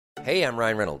Hey, I'm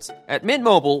Ryan Reynolds. At Mint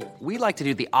Mobile, we like to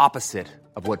do the opposite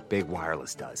of what Big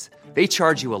Wireless does. They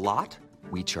charge you a lot,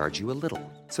 we charge you a little.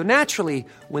 So naturally,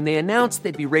 when they announced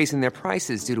they'd be raising their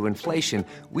prices due to inflation,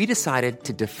 we decided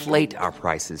to deflate our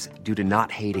prices due to not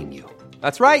hating you.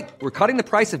 That's right. We're cutting the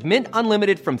price of Mint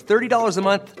Unlimited from $30 a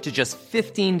month to just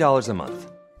 $15 a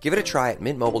month. Give it a try at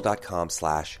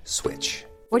mintmobile.com/switch.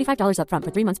 $45 up front for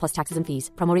 3 months plus taxes and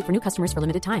fees. Promo rate for new customers for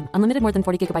limited time. Unlimited more than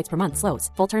 40 gigabytes per month. Slows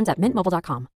full terms at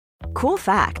mintmobile.com. Cool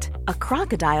fact, a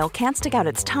crocodile can't stick out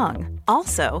its tongue.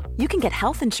 Also, you can get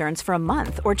health insurance for a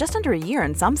month or just under a year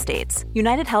in some states.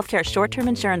 United Healthcare short-term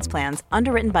insurance plans,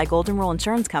 underwritten by Golden Rule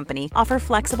Insurance Company, offer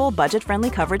flexible, budget-friendly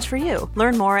coverage for you.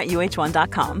 Learn more at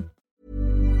uh1.com.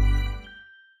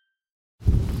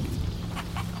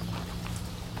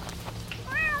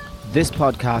 This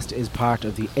podcast is part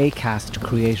of the Acast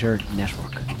Creator Network.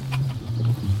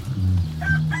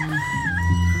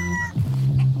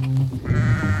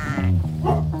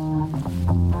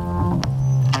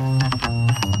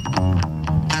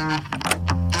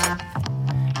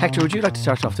 Hector, would you like to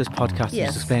start off this podcast and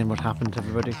just explain what happened to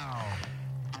everybody?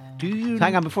 Do you?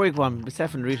 Hang on, before you go on,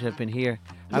 myself and Rita have been here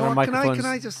at our microphones. Can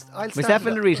I just? Myself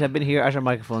and Rita have been here at our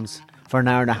microphones for an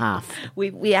hour and a half.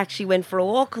 We actually went for a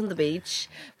walk on the beach.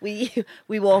 We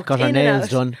walked Got in our nails and out.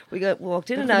 done. We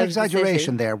walked in and an out.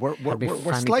 exaggeration there. We're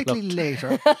slightly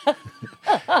later.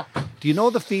 Do you know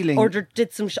the feeling?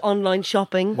 Did some online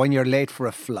shopping. When you're late for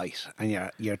a flight and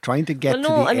you're trying to get to the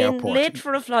I airport. mean, late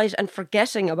for a flight and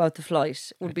forgetting about the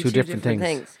flight would be two different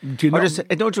things. Do you know?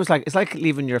 It's like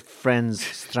leaving your friends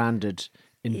stranded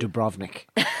in Dubrovnik.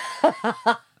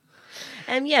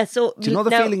 So do you know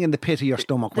the feeling in the pit of your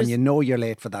stomach when you know you're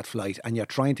late for that flight and you're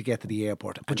trying to get to the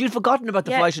airport? But you'd forgotten about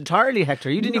the flight entirely, Hector.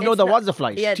 You didn't even know there was a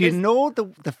flight. Yeah, do you know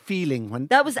the feeling when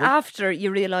that was after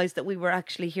you realised that we were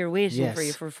actually here waiting for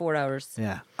you for 4 hours?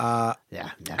 Yeah.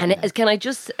 Can I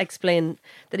just explain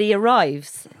that he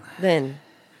arrives then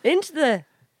into the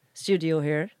studio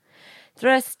here,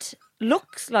 dressed,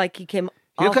 looks like he came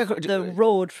off the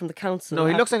road from the council. No,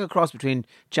 he looks like a cross between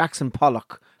Jackson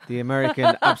Pollock, the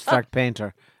American abstract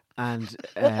painter, and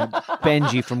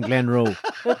Benji from Glenroe.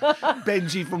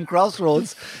 Benji from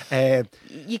Crossroads.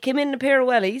 You came in a pair of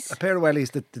wellies.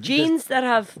 The jeans that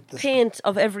have paint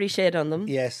of every shade on them.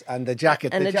 Yes, and the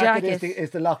jacket. And the jacket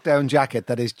is the lockdown jacket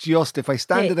that is just, if I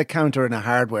stand at a counter in a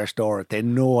hardware store, they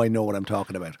know I know what I'm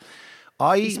talking about.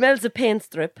 He smells of paint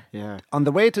strip. Yeah. On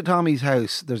the way to Tommy's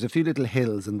house, there's a few little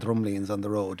hills and drumlines on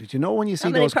the road. Did you know when you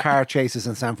see those car chases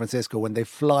in San Francisco, when they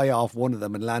fly off one of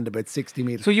them and land about 60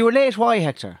 metres? So you were late, why,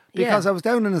 Hector? Because I was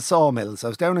down in the sawmills. I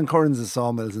was down in Curran's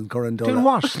sawmills in Currandola. Doing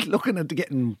what? Looking at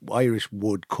getting Irish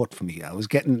wood cut for me. I was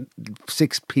getting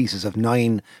 6 pieces of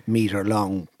 9 metre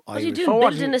long. What are you doing?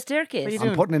 Building a staircase?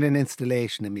 I'm putting in an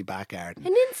installation in my back garden.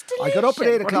 An installation? I got up at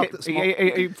 8 o'clock this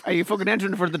morning. Are you fucking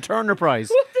entering for the Turner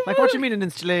Prize? What do you mean an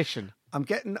installation? I'm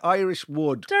getting Irish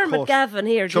wood. Dermot Gavin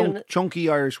here. Chunky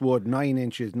Irish wood,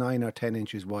 9 or 10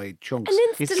 inches wide, chunks. An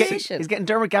installation? He's getting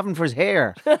Dermot Gavin for his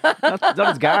hair. Not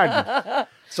his garden.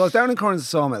 So I was down in Curran's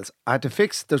sawmills. I had to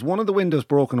fix. There's one of the windows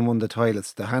broken in one of the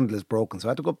toilets. The handle is broken, so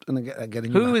I had to go up and get a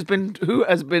new one. Who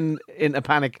has been in a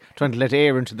panic trying to let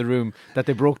air into the room that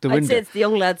they broke the window? I'd say it's the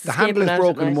young lads. The handle is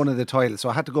broken in one of the toilets, so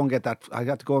I had to go and get that. I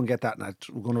had to go and get that, and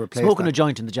we're going to replace. Smoking that. a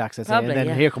joint in the jacks, I say, and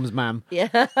then here comes Ma'am. Yeah.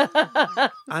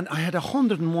 And I had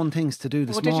 101 things to do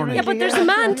this morning. Yeah, but there's a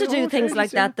man to do things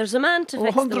like that. There's a man to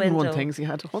fix the window. 101 things. He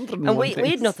had 101 and things.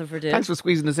 we had nothing for doing. Thanks for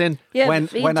squeezing us in. Yeah,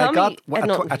 when I got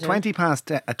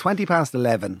at 20 past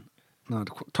 11. No,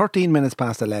 13 minutes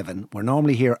past 11. We're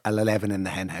normally here at 11 in the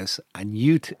hen house, and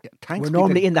we're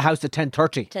normally in the house at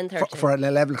 10:30. 10:30 for an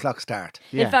 11 o'clock start.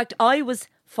 Yeah. In fact, I was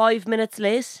 5 minutes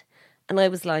late, and I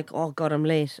was like, "Oh God, I'm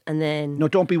late." And then no,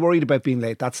 don't be worried about being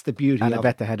late. That's the beauty. And of I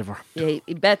bet the head of her. Yeah,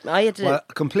 he bet I had to. Well,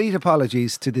 complete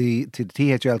apologies to the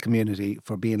THL community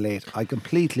for being late. I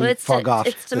completely forgot.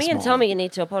 It's to me and Tommy you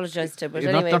need to apologise to, but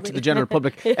anyway, not to the general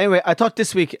public. Anyway, I thought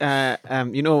this week,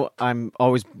 I'm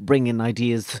always bringing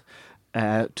ideas.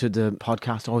 To the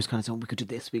podcast, always kind of saying we could do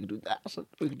this, we could do that.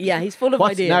 He's full of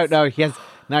ideas. Now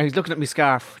he's looking at me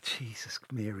scarf. Jesus,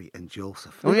 Mary and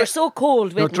Joseph. We were so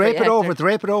cold. No, drape it over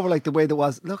like the way there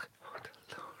was. Look.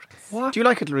 What? Do you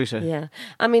like it, Larita? Yeah.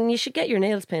 I mean, you should get your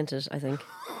nails painted, I think.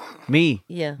 Me?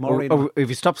 Yeah. Or if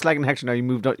you stop slagging Hector now, you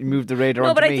moved the radar onto me.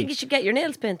 No, but I think you should get your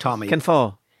nails painted. Tommy. Can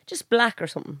fall. Just black or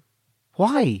something.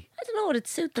 Why? I don't know. It'd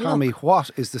suit the Tommy, look.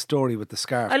 what is the story with the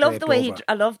scarf? I love the way do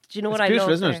you know what I love?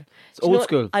 It's beautiful, isn't it? It's old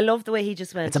school. I love the way he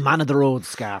just went. It's a man of the road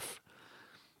scarf.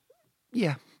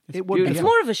 Yeah. It would be. It's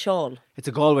more of a shawl. It's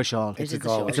a Galway shawl.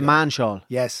 It's a man shawl.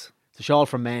 Yes. It's a shawl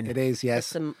for men. It is,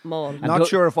 yes. It's a mall. Not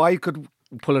sure if I could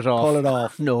pull it off. Pull it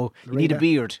off. No, you need a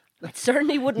beard. It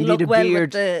certainly wouldn't You need look a well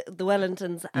beard. with the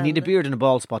Wellingtons. You need a beard and a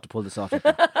bald spot to pull this off.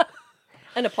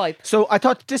 And a pipe. So I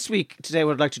thought today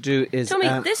what I'd like to do is... Tommy,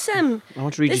 this... I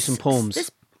want to read you some poems. This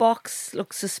box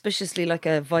looks suspiciously like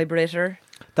a vibrator.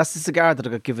 That's the cigar that I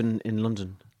got given in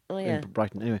London. Oh, yeah. In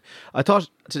Brighton. Anyway, I thought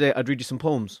today I'd read you some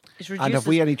poems. And have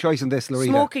we any choice in this,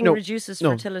 Loretta? Smoking reduces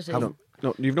fertility. No,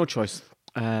 you've no choice.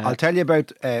 I'll tell you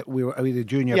about we were the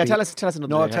junior. Yeah, tell us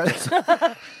another day.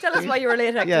 Tell us why you were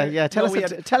late. Hector. Yeah. Tell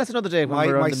us another day.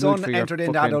 When my son entered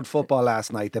into adult football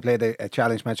last night. They played a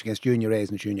challenge match against junior A's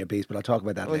and junior B's, but I'll talk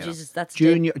about that later. Jesus, that's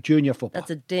junior football.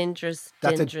 That's a dangerous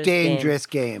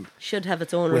game. Should have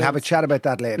its own rules. We'll have a chat about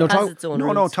that later.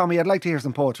 No, Tommy, I'd like to hear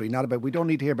some poetry. We don't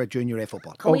need to hear about junior A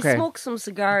football. Can we smoke some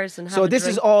cigars and have So a this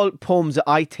drink? is is all poems that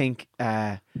I think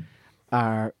are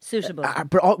suitable,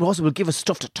 but also will give us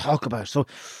stuff to talk about. So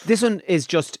this one is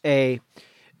just to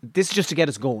get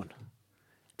us going.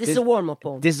 This is a warm-up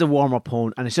poem. This is a warm-up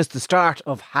poem, and it's just the start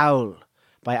of Howl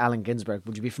by Allen Ginsberg.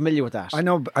 Would you be familiar with that? I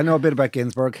know a bit about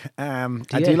Ginsberg. Do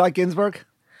you like Ginsberg?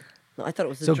 No, I thought it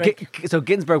was a drink. So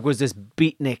Ginsberg was this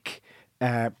beatnik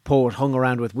poet, hung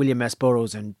around with William S.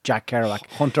 Burroughs and Jack Kerouac.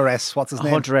 Hunter S. What's his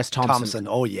name? Hunter S. Thompson.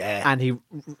 Oh yeah. And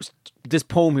this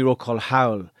poem he wrote called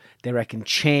Howl, they reckon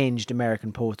changed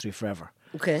American poetry forever.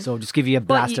 Okay. So just give you a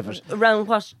blast of it. Around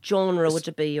what genre would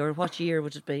it be, or what year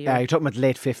would it be? You're talking about the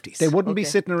late 50s. They wouldn't be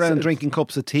sitting around drinking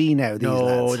cups of tea now, these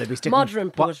lads. They'd be sticking...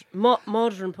 Modern poetry.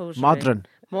 Modern poetry. Modern.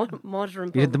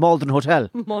 Modern. You did the Malden Hotel.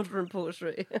 Modern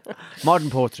poetry. Modern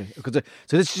poetry.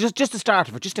 So this is just the start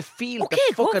of it, just to feel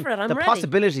the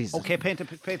possibilities. Okay, paint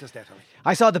us there, Tommy.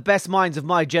 I saw the best minds of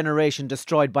my generation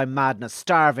destroyed by madness,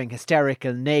 starving,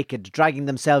 hysterical, naked, dragging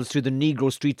themselves through the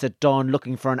Negro streets at dawn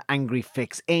looking for an angry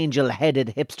fix,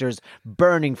 angel-headed hipsters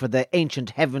burning for the ancient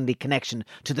heavenly connection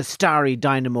to the starry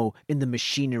dynamo in the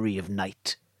machinery of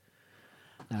night.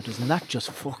 Now, doesn't that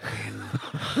just fucking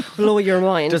blow your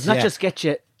mind? Doesn't that just get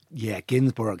you? Yeah,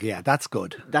 Ginsberg. Yeah, that's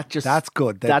good. That's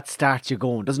good. That starts you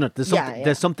going, doesn't it?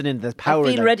 There's something in the power.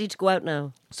 I feel ready to go out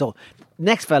now. So,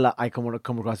 next fella I come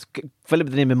across, a fella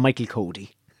with the name of Michael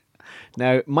Cody.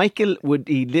 Now, Michael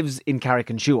he lives in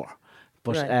Carrick-on-Suir,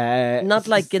 but not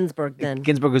like Ginsberg. Then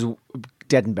Ginsberg was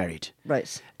dead and buried.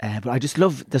 Right. But I just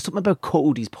love. There's something about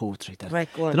Cody's poetry that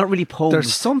they're not really poems.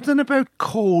 There's something about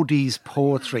Cody's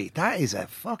poetry that is a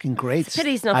fucking great. It's a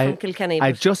pity he's not from Kilkenny.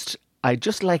 I just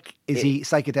like. Is he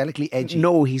psychedelically edgy?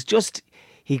 No, he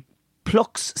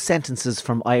plucks sentences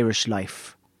from Irish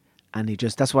life. And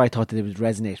that's why I thought that it would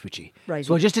resonate with you. Right.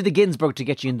 So I just did the Ginsberg to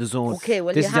get you in the zone. Okay,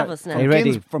 well, you have us now. Are you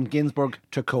ready? From Ginsberg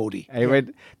to Cody. Are you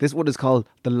ready? This one is called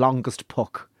The Longest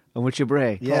Puck. And which you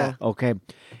break? Yeah. Okay.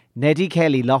 Neddy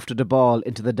Kelly lofted a ball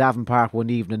into the Davin Park one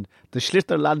evening. The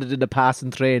schlitter landed in a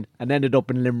passing train and ended up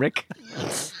in Limerick.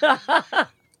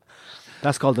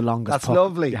 That's called The Longest Puck. That's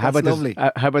lovely. How about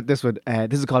this one?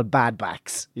 This is called Bad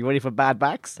Backs. You ready for Bad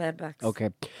Backs? Bad Backs. Okay.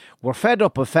 We're fed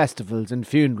up of festivals and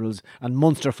funerals and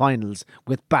Munster finals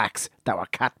with backs that were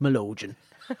cat-melogian.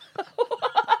 They're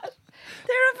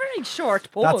a very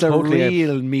short poem. That's a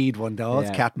real Mead one, though.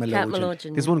 It's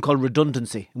cat-melogian. There's one called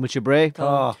Redundancy, in which you break.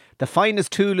 Oh. The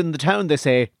finest tool in the town, they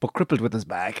say, but crippled with his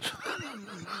bag.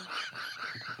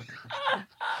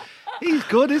 He's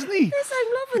good, isn't he? Yes,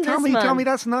 I'm loving this man. Tommy,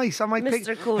 that's nice. I might Mr.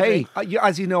 pick. Cody. Hey,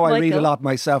 as you know, I read a lot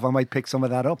myself. I might pick some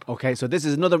of that up. Okay, so this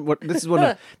is another. This is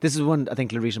one. This is one I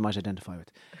think Larissa might identify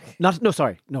with. No. I don't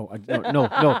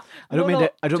mean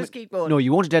that. I don't. Just keep going. No,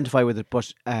 you won't identify with it,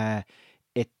 but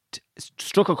it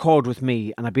struck a chord with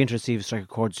me, and I'd be interested to see if it struck a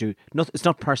chord with you. It's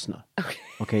not personal.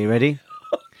 Okay, you ready?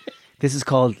 This is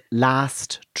called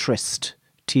Last Tryst.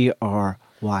 Tryst.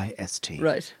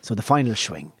 Right. So the final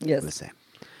swing. Yes. We'll say.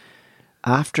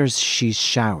 After she's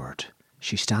showered,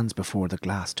 she stands before the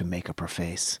glass to make up her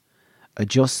face,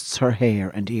 adjusts her hair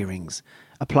and earrings,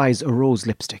 applies a rose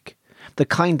lipstick, the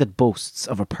kind that boasts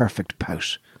of a perfect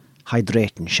pout,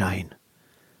 hydrate and shine.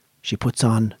 She puts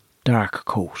on dark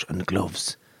coat and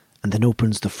gloves, and then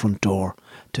opens the front door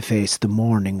to face the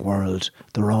morning world,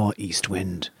 the raw east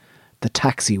wind, the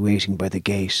taxi waiting by the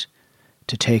gate,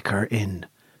 to take her in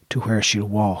to where she'll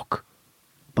walk,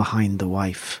 behind the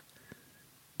wife,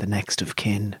 the next of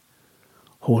kin,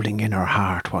 holding in her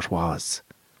heart what was,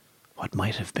 what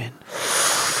might have been.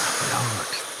 Lord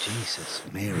Jesus,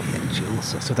 Mary and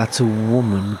Joseph. So that's a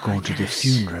woman going to the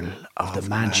funeral of the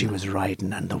man she was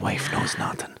riding, and the wife knows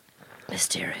nothing.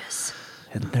 Mysterious.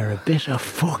 And they're a bit of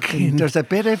fucking... There's a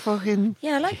bit of fucking...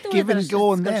 Yeah, I like the way giving that and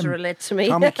going it's going then. to relate to me.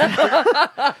 Tommy,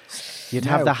 You'd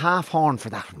have the half horn for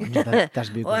that one.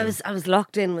 That'd be a good one. I was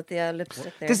locked in with the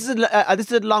lipstick there. This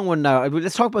is a long one now.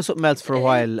 Let's talk about something else for a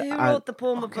while. Who wrote the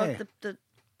poem about the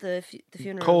the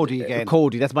funeral? Cody again.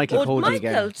 Cody, that's Michael Cody Michael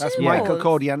again. too. That's Michael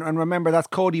Cody. And remember, that's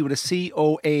Cody with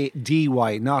a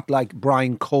Coady, not like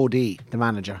Brian Cody. The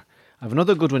manager. I have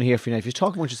another good one here for you now. If you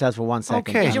talk amongst yourselves for 1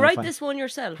 second. Okay. Did you write this one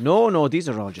yourself? No, these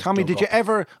are all just Tommy, dug did you up.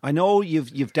 ever... I know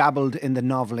you've dabbled in the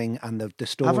novelling and the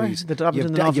stories. Have I? Dabbled in the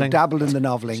You've novelling? dabbled in the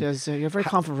novelling. Says, you're very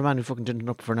confident for a man who fucking didn't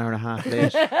up for an hour and a half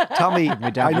late. Tommy,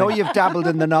 I know you've dabbled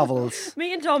in the novels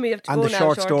Me and Tommy have to and go the now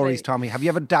short shortly. stories, Tommy. Have you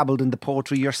ever dabbled in the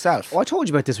poetry yourself? Oh, I told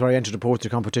you about this where I entered a poetry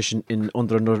competition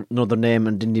under another name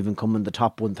and didn't even come in the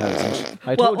top 1,000.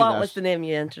 I told you What that. was the name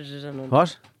you entered it in?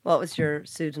 What? What was your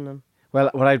pseudonym? Well,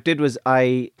 what I did was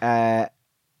I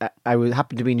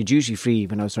happened to be in a duty free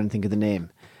when I was trying to think of the name,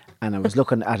 and I was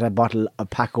looking at a bottle of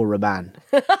Paco Rabanne.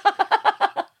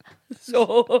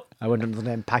 So I went under the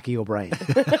name Packy O'Brien.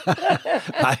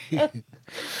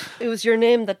 it was your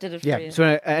name that did it for Yeah. you.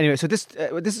 So anyway, so this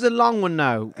is a long one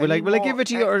now. Will I give it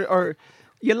to you or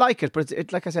you like it? But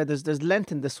it's like I said, there's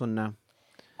length in this one now.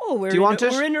 Oh, we're Do you want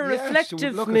it? We're in a Yes,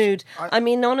 reflective look at- mood. I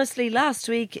mean, honestly, last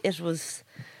week it was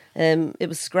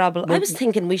Scrabble. I was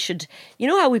thinking we should, you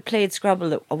know how we played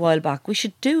Scrabble a while back? We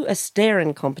should do a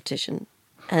staring competition,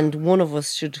 and one of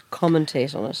us should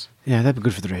commentate on it. Yeah, that'd be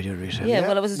good for the radio, Rita. Yeah,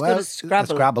 well, it was as good as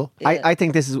Scrabble. Scrabble. Yeah. I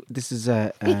think this is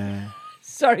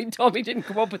Sorry, Tommy didn't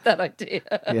come up with that idea.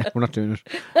 yeah, we're not doing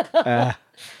it.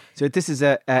 So this is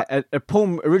a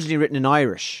poem originally written in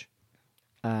Irish.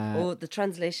 Oh, the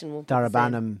translation won't be the same.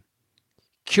 Darabanam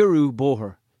Curu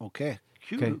Boher. Okay.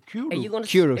 Okay. Are you going to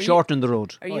Curu, shorten the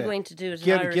road. Are you going to do it in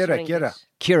Gira, Irish Gira, or English?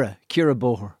 Gira. Kira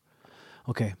Boher.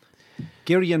 Okay.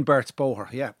 Gary and Bert's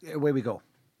Boher. Yeah, away we go.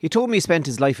 He told me he spent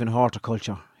his life in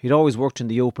horticulture. He'd always worked in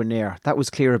the open air. That was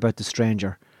clear about the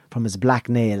stranger, from his black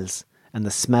nails and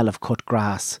the smell of cut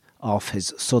grass off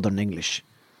his southern English.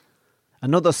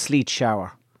 Another sleet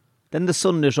shower. Then the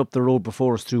sun lit up the road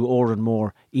before us through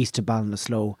Oranmore, east to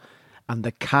Ballinasloe, and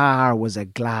the car was a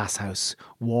glass house,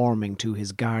 warming to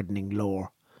his gardening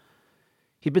lore.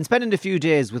 He'd been spending a few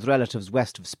days with relatives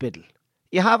west of Spiddle.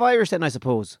 You have Irish then, I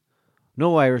suppose?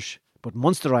 No Irish, but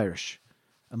Munster Irish.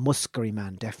 A Muskerry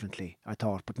man, definitely, I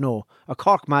thought, but no, a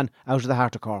Cork man out of the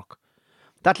heart of Cork.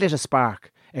 That lit a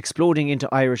spark, exploding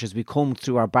into Irish as we combed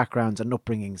through our backgrounds and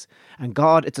upbringings. And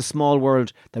God, it's a small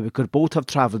world that we could both have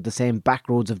travelled the same back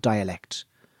roads of dialect.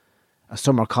 A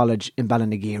summer college in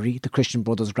Ballinagary, the Christian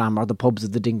Brothers Grammar, the pubs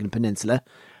of the Dingle Peninsula,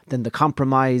 then the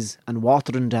compromise and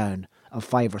watering down of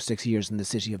 5 or 6 years in the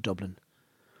city of Dublin.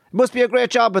 It must be a great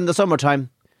job in the summertime.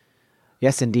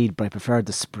 Yes, indeed, but I prefer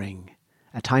the spring.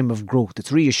 A time of growth.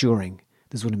 It's reassuring.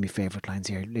 This is one of my favourite lines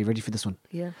here. Are you ready for this one?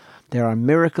 Yeah. There are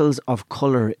miracles of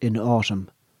colour in autumn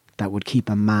that would keep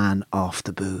a man off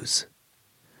the booze.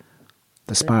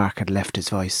 The spark had left his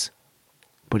voice,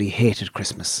 but he hated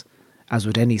Christmas, as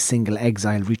would any single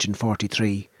exile reaching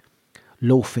 43,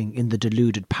 loafing in the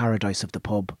deluded paradise of the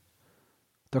pub.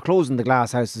 They're closing the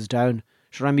glass houses down.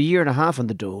 Sure, I'm a year and a half on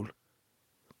the dole.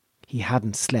 He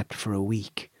hadn't slept for a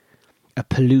week. A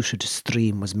polluted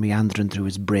stream was meandering through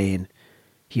his brain.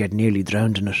 He had nearly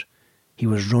drowned in it. He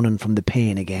was running from the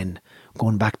pain again,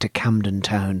 going back to Camden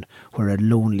Town, where a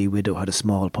lonely widow had a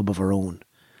small pub of her own.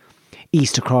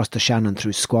 East across the Shannon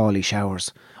through squally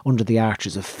showers, under the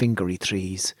arches of fingery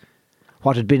trees.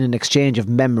 What had been an exchange of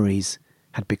memories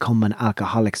had become an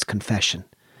alcoholic's confession.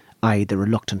 I, the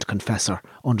reluctant confessor,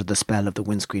 under the spell of the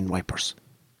windscreen wipers.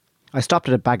 I stopped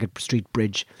at a Bagot Street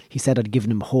bridge. He said I'd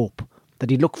given him hope, that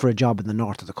he'd look for a job in the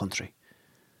north of the country,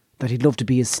 that he'd love to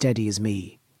be as steady as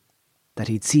me, that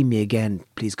he'd see me again,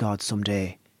 please God, some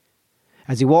day.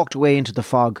 As he walked away into the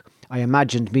fog, I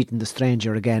imagined meeting the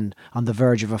stranger again on the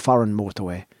verge of a foreign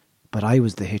motorway, but I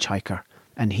was the hitchhiker,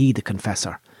 and he the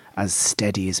confessor, as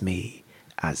steady as me,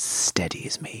 as steady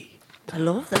as me. I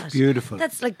love that. Beautiful.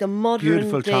 That's like the modern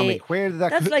Beautiful, day. Tommy. Where did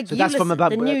that That's like So that's Ulysses, from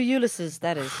about- the new Ulysses,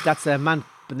 that is. That's a man,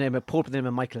 a poet by the name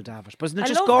of Michael Davitt. But isn't it I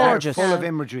just love that. gorgeous? Full of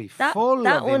imagery. That full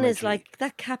that of one imagery. is like,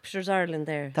 that captures Ireland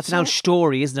there. That's an old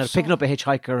story, isn't it? Picking up a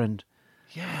hitchhiker and...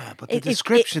 Yeah, but the It- it-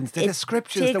 descriptions, it the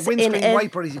takes windscreen in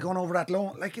wiper, is he going over that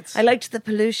long? Like it's... I liked the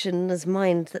pollution in his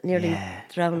mind that nearly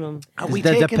drowned him. Are we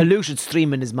the taking... polluted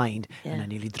stream in his mind, and Yeah. I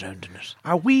nearly drowned in it.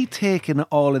 Are we taking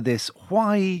all of this?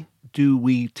 Why do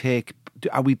we take?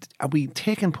 Are we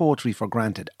taking poetry for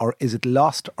granted, or is it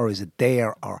lost, or is it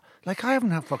there, or like I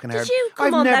haven't fucking heard. Did you come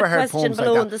I've on never that heard question poems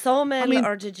below like in that. the sawmill, I mean,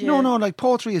 or did you? No, like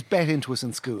poetry is bet into us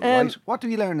in school, right? What do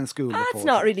we learn in school? with That's poetry?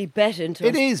 not really bet into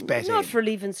It us. is bet Not in. for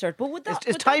leaving cert, but would that...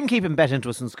 Is would timekeeping bet into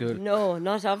us in school? that- No,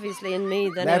 not obviously in me.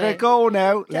 Then Let anyway. it go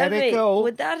now. Tell Let me, it go.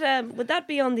 Would that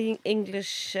be on the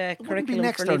English wouldn't be curriculum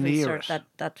next for or leaving near cert? it.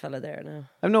 That fella there now.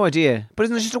 I have no idea. But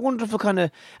isn't it just a wonderful kind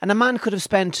of... And a man could have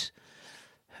spent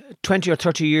 20 or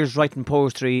 30 years writing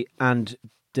poetry, and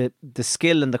the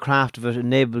skill and the craft of it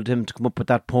enabled him to come up with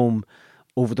that poem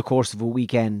over the course of a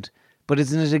weekend. But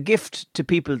isn't it a gift to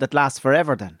people that lasts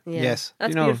forever then? Yeah. Yes. That's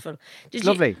You know, beautiful. It's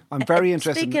lovely. I'm very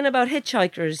interested. Speaking about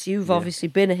hitchhikers, you've obviously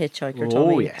been a hitchhiker, Oh,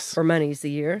 Tommy, yes. for many's the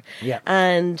year. Yeah.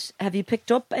 And have you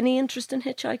picked up any interest in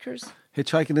hitchhikers?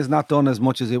 Hitchhiking is not done as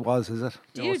much as it was, is it?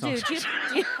 Do you?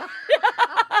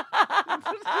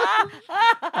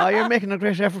 Oh, you're making a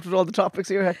great effort with all the topics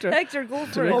here, Hector. Hector, go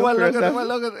for make it. up well, for look yourself.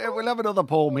 at it. We'll have another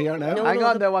poem here now. No. Hang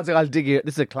on there, I'll dig you.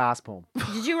 This is a class poem.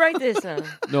 Did you write this now?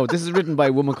 No, this is written by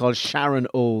a woman called Sharon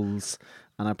Owles,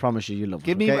 and I promise you, you'll love it.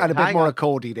 Give me okay? a bit Hang more on. of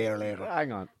Cody there later.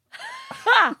 Hang on.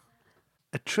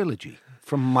 A trilogy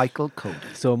from Michael Cody.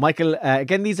 So, Michael,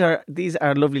 again, these are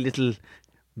lovely little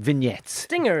vignettes.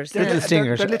 Stingers. Little yeah.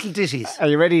 stingers. They're little ditties. Are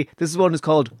you ready? This one is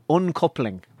called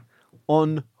Uncoupling.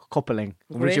 Uncoupling.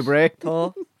 Would you break?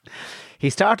 Oh. He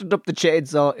started up the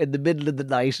chainsaw in the middle of the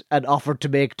night and offered to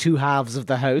make two halves of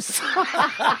the house. That's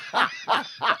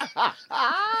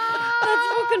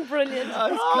fucking brilliant.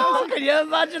 Oh, can you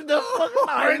imagine the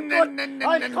fucking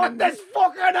I cut this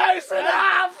fucking house in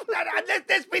half. Let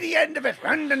this be the end of it.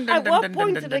 At what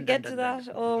point did it get to that?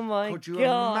 Oh my Could you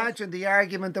God. imagine the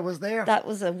argument that was there? That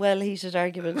was a well-heated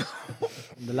argument.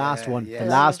 The last one. yes. The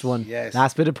last one. Yes.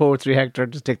 Last bit of poetry, Hector.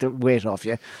 Just take the weight off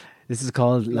you. This is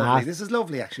called Lovely. last. This is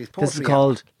lovely, actually. It's poetry. This is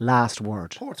called Last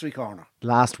Word. Poetry Corner.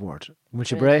 Last Word. Would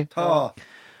you bray? Oh,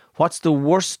 What's the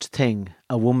worst thing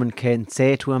a woman can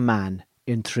say to a man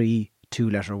in 3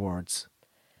 two-letter words?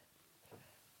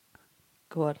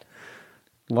 Go on.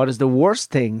 What is the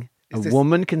worst thing a Is this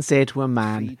woman can say to a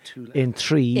man 3 two-letter- in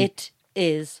 3? It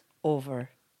is over.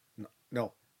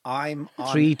 no. I'm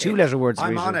on 3 it. two-letter words, I'm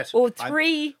Rachel. on it. Oh, I'm-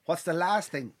 3 What's the last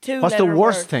thing? two-letter What's the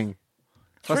worst words. thing?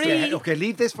 What's the- 3 okay,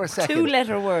 leave this for a second.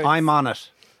 two-letter words. I'm on it.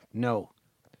 No.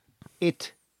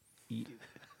 It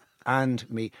and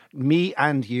me. Me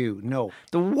and you. No.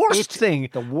 The worst It- thing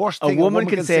the worst a thing woman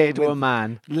can say to with- a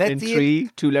man Let in the- 3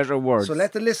 two-letter words. So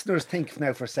let the listeners think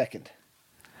now for a second.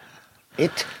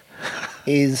 It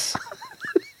is.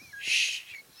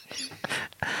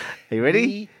 Are you ready?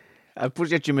 Me. I'll put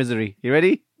you at your misery. You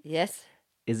ready? Yes.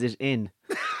 Is it in?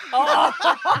 Oh,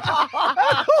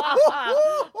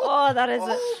 that is a.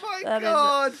 Oh my that is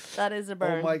God. that is a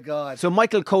burn. Oh my God. So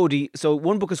Michael Cody. So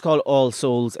one book is called All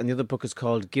Souls, and the other book is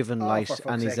called Given Light, for fuck's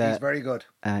and sake, he's very good.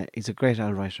 he's a great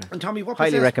old writer. And Tommy, what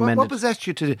highly possessed, recommended. what possessed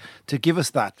you to give us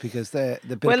that? Because the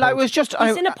bit Well, of I was just.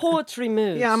 He's in a poetry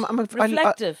mood. Yeah, I'm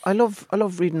reflective. I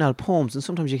love reading out poems, and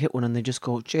sometimes you hit one and they just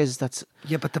go, "Jesus, that's."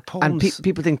 yeah, but the And poems.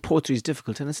 people think poetry is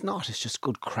difficult, and it's not. It's just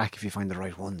good crack if you find the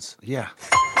right ones. yeah.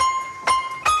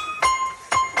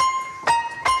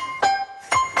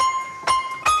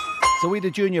 So we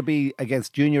did Junior B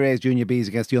against Junior A's, Junior B's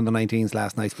against the under-19s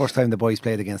last night. First time the boys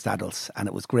played against adults, and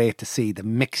it was great to see the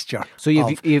mixture. So you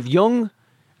of have young,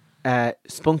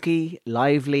 spunky,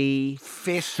 lively,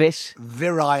 fit,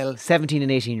 virile 17 and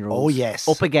 18-year-olds. Oh, yes.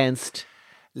 Up against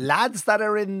lads that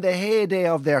are in the heyday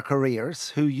of their careers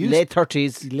who used late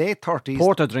 30s,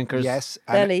 porter drinkers. yes,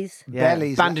 and Bellies.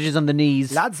 bellies, bandages on the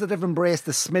knees. lads that have embraced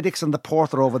the Smiddicks and the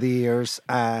porter over the years.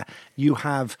 You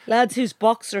have Lads whose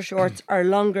boxer shorts are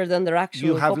longer than their actual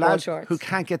you have football lads shorts. who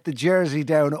can't get the jersey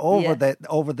down over Yeah. the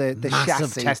Massive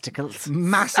chassis. testicles.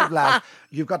 Massive lads.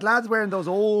 You've got lads wearing those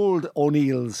old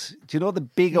O'Neills. Do you know the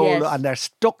big old? Yes. And they're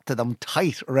stuck to them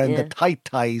tight around the Yeah. tight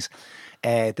ties.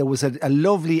 There was a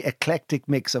lovely eclectic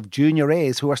mix of junior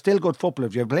A's who are still good football.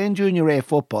 If you're playing junior A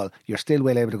football, you're still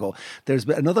well able to go. There's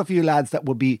another few lads that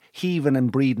would be heaving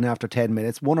and breathing after 10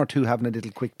 minutes. One or two having a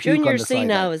little quick puke Junior on the C sideline.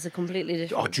 now is a completely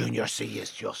different. Oh, Junior C is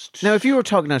just... Now, if you were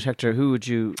talking out, Hector, who would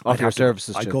you offer your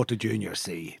services I to? go to Junior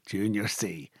C. Junior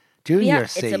C. Junior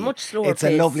it's C. a much slower It's a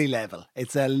pace. lovely level.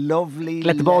 It's a lovely...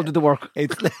 Let the ball do the work.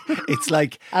 It's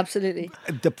like... Absolutely.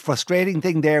 The frustrating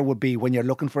thing there would be when you're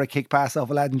looking for a kick pass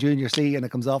off a lad in Junior C and it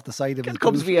comes off the side of his It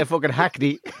comes boot. via fucking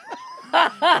Hackney.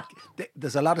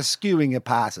 There's a lot of skewing of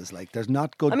passes. Like there's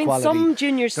not good I mean, quality. some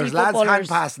Junior C There's lads hand footballers-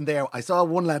 passing there. I saw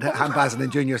one lad hand passing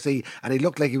in Junior C, and he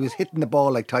looked like he was hitting the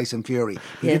ball like Tyson Fury.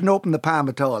 He Yeah. didn't open the palm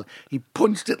at all. He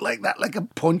punched it like that, like a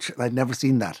punch. And I'd never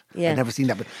seen that. Yeah. I'd never seen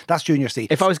that. But that's Junior C.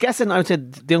 If I was guessing, I would say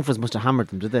the young fellas must have hammered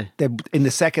them, did they? In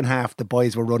the second half, the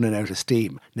boys were running out of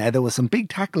steam. Now there was some big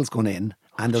tackles going in,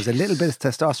 and there was a little bit of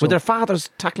testosterone. Were their fathers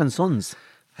tackling sons?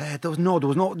 There was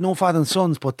no father and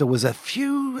sons, but there was a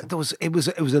few. It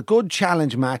was a good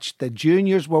challenge match. The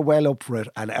juniors were well up for it,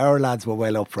 and our lads were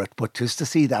well up for it. But just to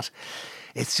see that,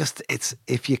 it's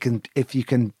if you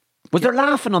can. Was there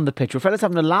laughing on the pitch? Were fellas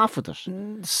having a laugh with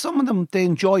it? Some of them they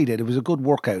enjoyed it. It was a good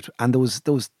workout, and it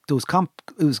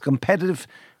was competitive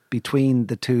between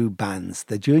the two bands.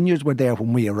 The juniors were there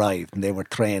when we arrived and they were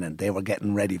training. They were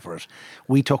getting ready for it.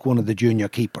 We took one of the junior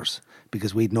keepers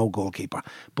because we'd no goalkeeper.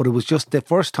 But it was just the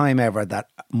first time ever that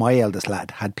my eldest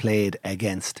lad had played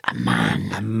against a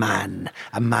man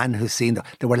who's seen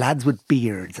there were lads with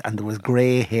beards and there was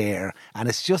grey hair, and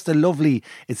it's just a lovely,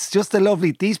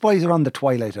 these boys are on the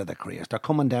twilight of their careers. They're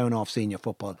coming down off senior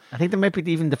football. I think they might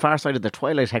be even the far side of the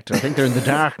twilight, Hector. I think they're in the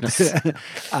darkness.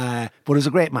 But it was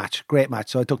a great match.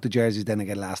 So I took the jerseys then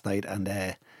again last night,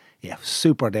 and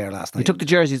super there last night. You took the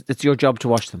jerseys, it's your job to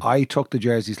wash them. I took the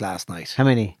jerseys last night. How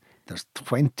many? There's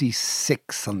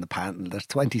 26 on the panel. There's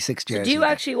 26 jerseys. So do you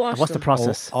actually wash What's them? the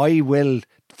process? I will,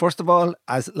 first of all,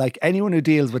 as like anyone who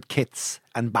deals with kits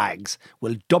and bags,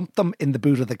 will dump them in the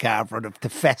boot of the car for them to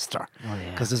fester.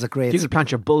 Because there's a great... You could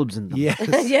plant your bulbs in them. Yes.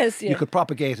 Yes, You could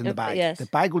propagate in the bag. Yes. The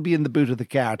bag will be in the boot of the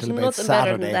car till about nothing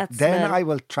better than Saturday. that Then smell. I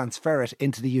will transfer it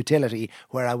into the utility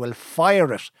where I will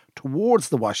fire it towards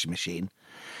the washing machine.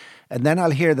 And then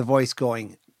I'll hear the voice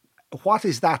going, what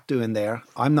is that doing there?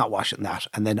 I'm not washing that.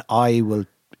 And then I will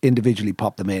individually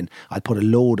pop them in. I'll put a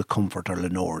load of Comfort or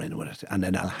Lenore in with it, and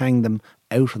then I'll hang them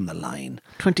out on the line.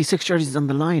 26 jerseys on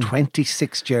the line.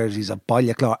 26 jerseys of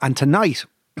Ballyclare. And tonight,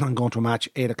 I'm going to a match,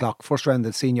 8 o'clock, first round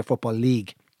of the Senior Football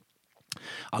League.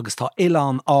 Agus tá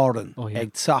Ilan Áran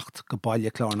ag teacht go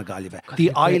Ballyclare na Gaillimhe.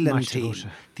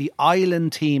 The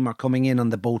island team are coming in on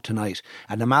the boat tonight,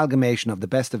 an amalgamation of the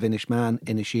best of Inishmaan,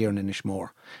 Inisheer and Inishmore.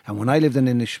 And when I lived in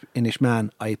Inishmaan,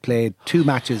 I played 2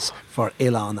 matches for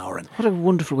Ilan Áran. What a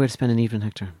wonderful way to spend an evening,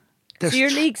 Hector. So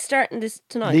your league's starting this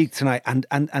tonight? League tonight,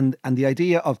 and the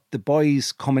idea of the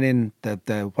boys coming in,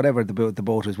 the whatever the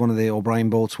boat is, one of the O'Brien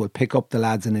boats will pick up the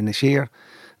lads in Inisheer.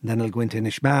 And then it'll go into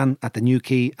Inishmaan at the New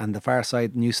Quay and the far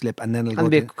side, New Slip, and then it'll go.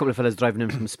 And there'll be a couple of fellas driving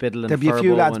in from Spiddle and there'll be a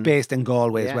few Furbo lads based in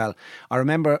Galway as well. I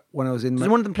remember when I was in. Does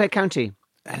one of them play county?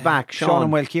 Back, Sean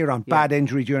and Well Kieran, bad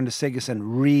injury during the Sigerson,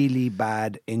 really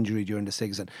bad injury during the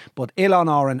Sigerson. But Ilan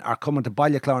Áran are coming to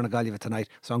Ballyclare na Gaillimhe tonight,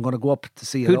 so I'm going to go up to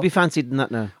see. Who'd be fancied in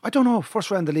that now? I don't know. First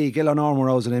round of the league, Ilan Áran were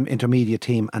always an intermediate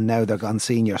team, and now they're gone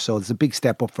senior, so it's a big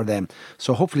step up for them.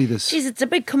 So hopefully this. Jeez, it's a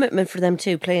big commitment for them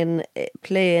too, playing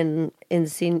in the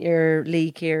senior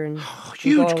league here, and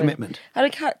huge commitment.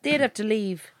 They'd have to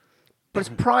leave. But it's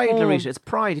pride, Larita. It's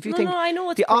pride. If you think I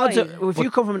know it's the pride. odds are, if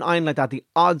you come from an island like that, the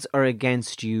odds are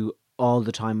against you all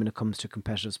the time when it comes to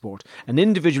competitive sport. An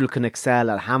individual can excel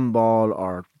at handball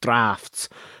or drafts,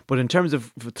 but in terms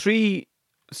of 3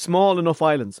 small enough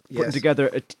islands putting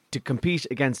together to compete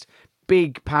against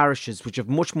big parishes which have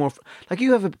much more, like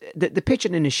you have the pitch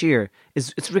in Inisheer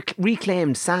it's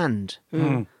reclaimed sand.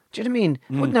 Do you know what I mean?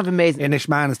 Wouldn't have amazing.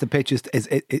 Inishmaan is the pitch it's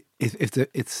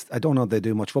I don't know if they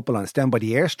do much football on. It's down by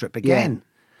the airstrip again.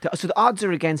 Yeah. So the odds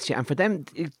are against you, and for them,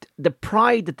 the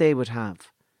pride that they would have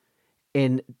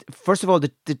in, first of all, the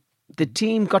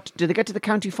team did they get to the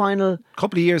county final? A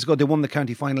couple of years ago they won the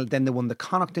county final, then they won the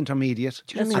Connacht Intermediate,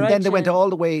 and right, then they went all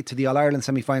the way to the All-Ireland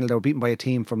semi-final. They were beaten by a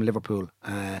team from Liverpool.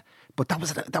 But that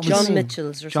was John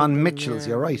Mitchell's. John Mitchell's,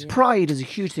 you're right. Pride is a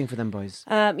huge thing for them boys.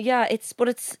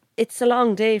 It's a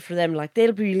long day for them. Like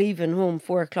they'll be leaving home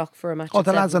 4 o'clock for a match. Oh,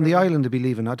 the lads on the island will be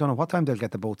leaving. I don't know what time they'll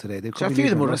get the boat today. So a few of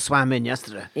them would have swam in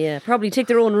yesterday. Yeah, probably take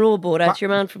their own rowboat out. Your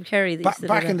man from Kerry.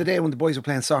 Back in the day when the boys were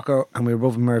playing soccer and we were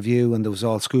above Merview and there was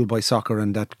all schoolboy soccer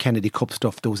and that Kennedy Cup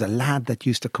stuff, there was a lad that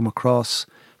used to come across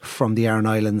from the Aran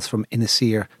Islands, from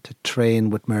Inisheer, to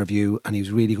train with Merview, and he was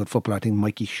a really good footballer. I think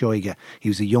Mikey Shoiga. He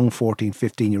was a young 14,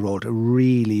 15-year-old, a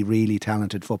really, really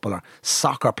talented footballer,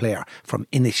 soccer player from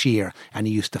Inisheer, and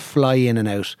he used to fly in and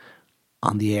out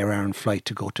on the Air Aran flight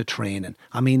to go to training.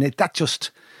 I mean, that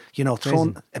just,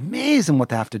 amazing what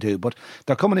they have to do. But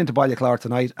they're coming into Ballyclare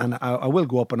tonight, and I will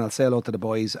go up and I'll say hello to the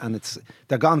boys, and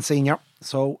they're gone senior.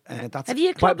 So that's. Have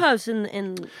you a clubhouse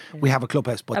in? We have a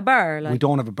clubhouse, but a bar. We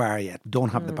don't have a bar yet. Don't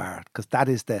have the bar because that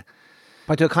is the.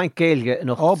 But you can't gailge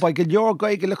enough. Oh, by Gilor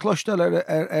Gaige le Clustal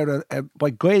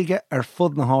by Gaige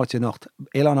Fud na Hart Nacht.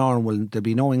 Ilan Áran there'll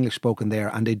be no English spoken there,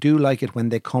 and they do like it when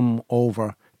they come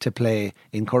over to play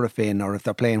in Corofin, or if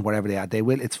they're playing wherever they are. They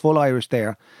will. It's full Irish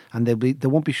there, and they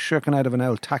won't be shirking out of an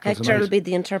old tackle. Hector will be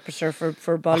the interpreter for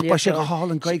Ballyclare.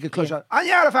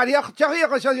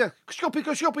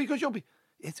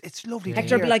 It's lovely.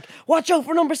 Hector will be like, watch out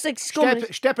for number 6.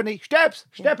 Stephanie.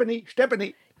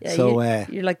 Yeah, so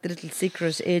you're like the little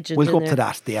secret agent. We'll go up to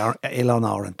that, the Ilan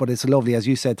Áran. But it's lovely, as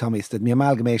you said, Tommy, it's the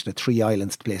amalgamation of 3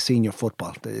 islands to play senior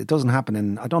football. It doesn't happen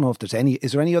in, I don't know if there's any,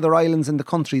 is there any other islands in the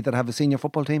country that have a senior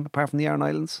football team apart from the Aran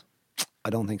Islands? I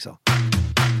don't think so.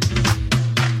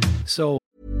 So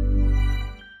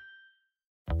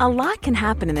a lot can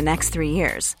happen in the next 3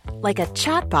 years. Like a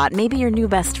chatbot may be your new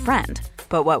best friend.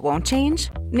 But what won't change?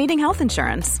 Needing health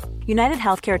insurance. United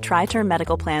Healthcare Tri-Term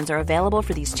Medical Plans are available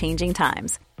for these changing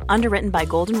times. Underwritten by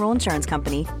Golden Rule Insurance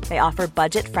Company, they offer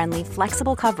budget-friendly,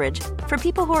 flexible coverage for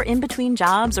people who are in between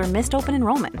jobs or missed open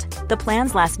enrollment. The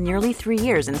plans last nearly 3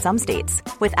 years in some states,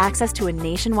 with access to a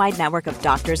nationwide network of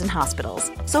doctors and hospitals.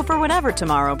 So for whatever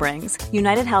tomorrow brings,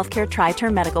 United Healthcare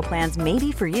Tri-Term Medical Plans may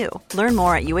be for you. Learn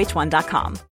more at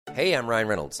uh1.com. Hey, I'm Ryan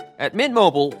Reynolds. At Mint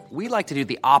Mobile, we like to do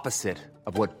the opposite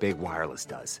of what Big Wireless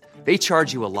does. They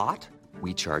charge you a lot.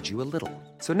 We charge you a little.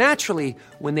 So naturally,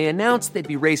 when they announced they'd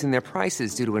be raising their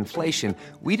prices due to inflation,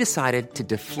 we decided to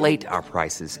deflate our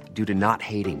prices due to not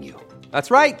hating you. That's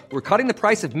right. We're cutting the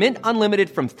price of Mint Unlimited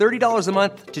from $30 a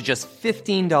month to just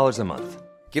 $15 a month.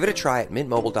 Give it a try at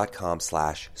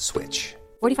mintmobile.com/switch.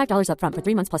 $45 up front for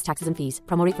 3 months plus taxes and fees.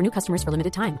 Promo rate for new customers for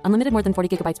limited time. Unlimited more than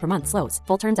 40 gigabytes per month. Slows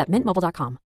full terms at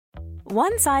mintmobile.com.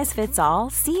 One size fits all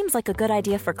seems like a good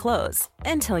idea for clothes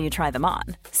until you try them on.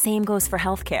 Same goes for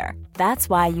healthcare. That's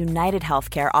why United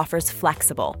Healthcare offers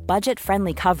flexible,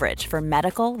 budget-friendly coverage for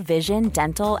medical, vision,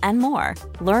 dental, and more.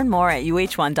 Learn more at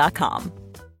uh1.com.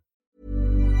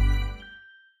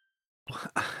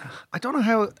 I don't know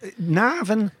how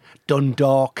Navan,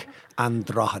 Dundalk and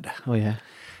Drogheda. Oh, yeah.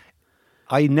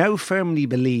 I now firmly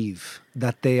believe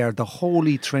that they are the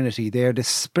holy trinity. They are the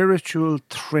spiritual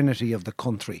trinity of the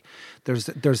country. There's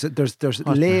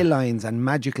ley lines and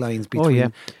magic lines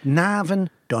between Navan,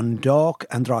 Dundalk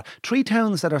and Drogheda. 3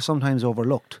 towns that are sometimes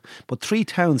overlooked, but 3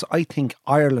 towns I think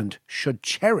Ireland should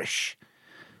cherish.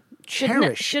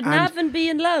 Should Navan be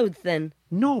in Louth then?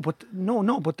 No, but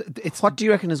it's... What do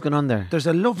you reckon is going on there? There's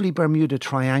a lovely Bermuda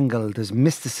Triangle. There's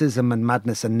mysticism and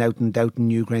madness in Newton, Doughton,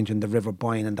 Newgrange and the River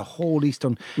Boyne and the whole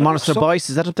eastern... Monaster Boyce,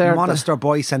 is that up there? Monaster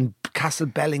Boyce and Castle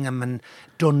Bellingham and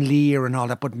Dunleer and all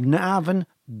that. But Navan,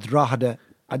 Drogheda,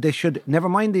 they should, never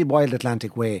mind the Wild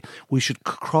Atlantic Way, we should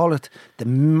call it the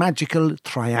magical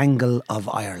triangle of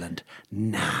Ireland.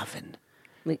 Navan,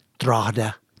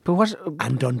 Drogheda,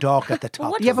 and Dundalk at the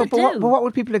top. But what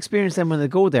would people experience then when they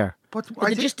go there? But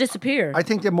they just disappear. I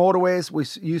think the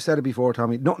motorways, you said it before,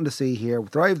 Tommy, nothing to see here.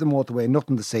 Drive the motorway,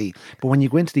 nothing to see. But when you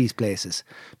go into these places,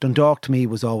 Dundalk to me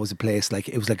was always a place like,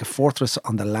 it was like a fortress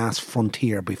on the last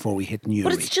frontier before we hit Newry.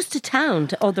 But it's just a town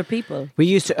to other people.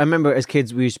 I remember as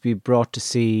kids, we used to be brought to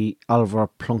see Oliver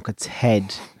Plunkett's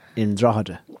head in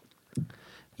Drogheda.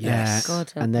 Yes.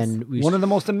 And then one of the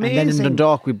most amazing... And then in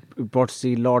Dundalk, we brought to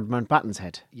see Lord Mountbatten's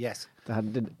head. Yes. They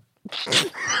had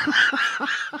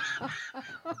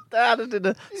it in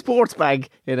a sports bag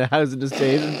in a housing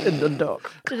estate in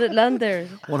Dundalk. Did it land there?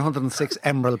 106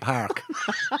 Emerald Park.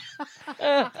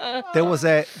 There was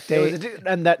the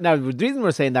reason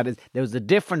we're saying that is there was a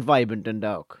different vibe in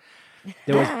Dundalk.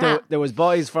 There was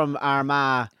boys from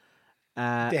Armagh.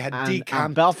 They had decamped.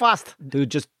 And Belfast, who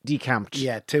just decamped.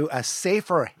 Yeah, to a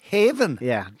safer haven.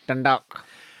 Yeah, Dundalk.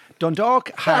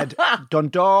 Dundalk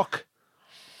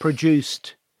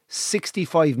produced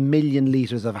 65 million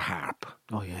litres of harp.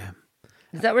 Oh, yeah.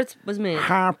 Is that where it was made?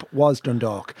 Harp was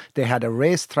Dundalk. They had a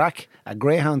race track, a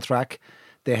greyhound track.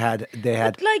 They had.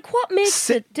 But like, what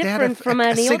makes it different from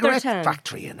any other town? Cigarette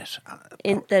factory in it.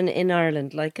 In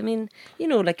Ireland, like, I mean,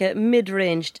 like a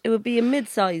mid-ranged. It would be a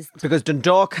mid-sized. Because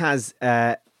Dundalk has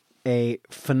a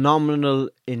phenomenal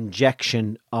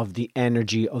injection of the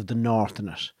energy of the north in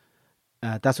it.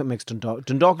 That's what makes Dundalk.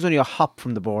 Dundalk is only a hop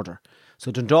from the border.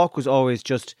 So Dundalk was always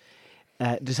just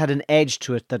had an edge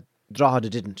to it that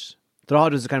Drogheda didn't.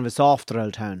 Drogheda was kind of a softer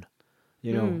old town.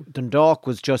 Dundalk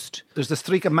was just... There's a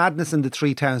streak of madness in the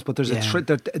 3 towns, but there's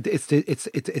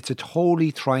it's a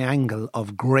holy triangle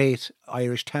of great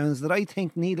Irish towns that I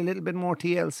think need a little bit more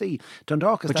TLC.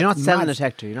 Dundalk is... But you're not selling it,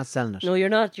 Hector. You're not selling it. No, you're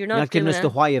not. You're not giving us the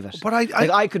why of it. But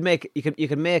I could make... You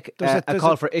could make a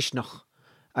call for Ishnach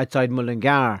outside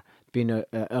Mullingar being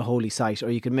a holy site,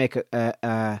 or you could make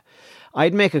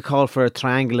I'd make a call for a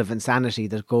triangle of insanity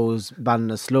that goes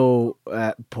Ballinasloe,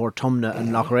 Portumna and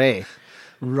Lochray.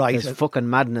 Right, there's fucking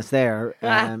madness there.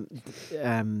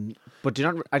 But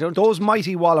those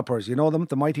mighty wallopers, you know them,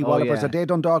 the mighty wallopers. Are they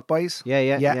Dundalk boys?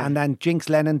 Yeah. And then Jinx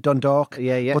Lennon, Dundalk.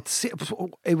 Yeah. But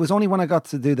it was only when I got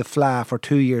to do the Fla for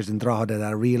 2 years in Drogheda that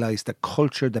I realised the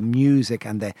culture, the music,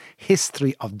 and the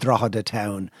history of Drogheda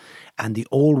town, and the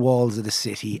old walls of the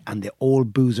city, and the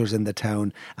old boozers in the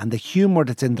town, and the humour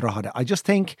that's in Drogheda. I just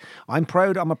think I'm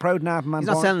proud. I'm a proud Nav man. He's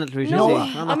not selling it, Richard. No,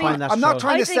 I'm not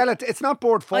trying to sell it. It's not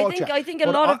board fortune. I think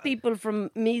a lot of people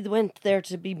from Meath went there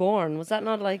to be born. Was that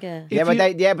not like a...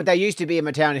 But there used to be a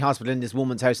maternity hospital in this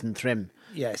woman's house in Trim.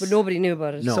 Yes. But nobody knew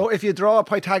about it. No. So if you draw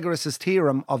Pythagoras'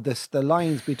 theorem of the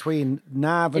lines between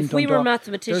Nav and Dundalk... If we were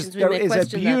mathematicians, we there may is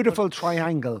question a beautiful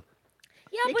triangle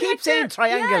Yeah, You but keep Hector- saying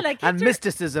triangle yeah, like and Hector-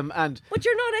 mysticism and... But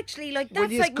you're not actually like that's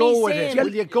Will you like go me with saying. it?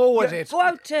 Will you go with it? Go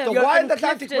out to the you're Wild in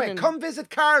Atlantic Clifton Way. and- Come visit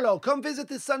Carlo. Come visit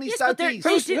the sunny Yes, but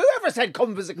southeast. Whoever said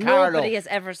come visit Carlo? Nobody has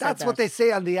ever said That's that. what they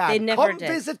say on the ad. They never Come did.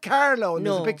 visit Carlo. And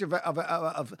there's No. a picture of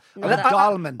a that-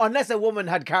 dolman. Unless a woman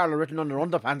had Carlo written on her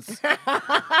underpants.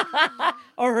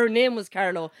 Or her name was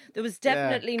Carlo. There was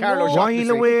definitely Carlo no. Jean-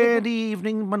 While away the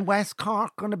evening in West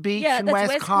Cork on the beach Yeah, in that's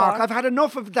West West Cork. Cork. I've had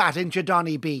enough of that in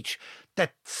Chidonny Beach. The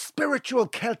spiritual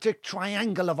Celtic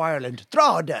triangle of Ireland.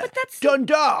 Drogheda, that's-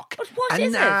 Dundalk But what and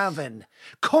is it? Navan.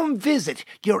 Come visit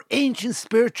your ancient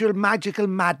spiritual magical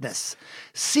madness.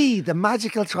 See the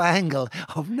magical triangle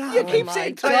of Navan. You keep my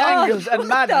saying God. triangles and What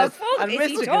madness the fuck and is he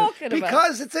mystical. talking about?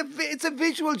 Because it's a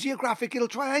visual geographical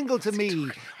triangle to me.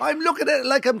 I'm looking at it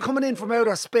like I'm coming in from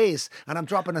outer space and I'm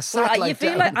dropping a Well, satellite you feel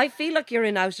down. like I feel like you're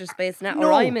in outer space now, No,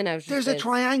 or I'm in outer there's space. a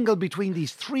triangle between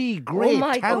these three great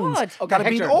my towns God. that have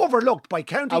been Hector, overlooked by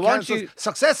county I want councils, you-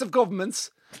 successive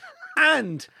governments,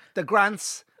 and the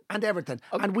grants and everything.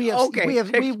 And we have,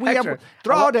 Hector,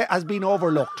 Drogheda has been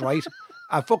overlooked, right?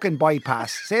 A fucking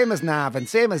bypass, same as Navan,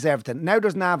 same as everything. Now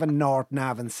there's Navan North,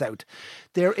 Navan South.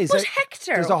 There is But a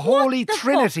Hector, there's a what holy the fuck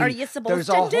trinity. are you supposed there's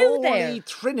to a do holy there?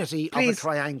 trinity Please, of a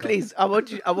triangle. please, I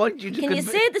want you to Can you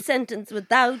say the sentence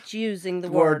without using the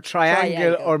word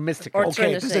triangle or mystical? or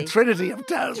Okay, there's a trinity? trinity of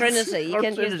towns. Trinity. You Or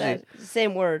can use Trinity. that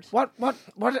same word. What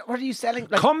are you selling?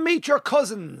 Like, Come meet your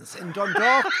cousins in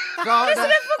Dundalk. Drogheda. Isn't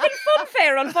it a fucking fun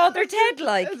fair on Father Ted?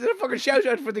 Like, is it a fucking shout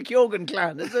out for the Kyogan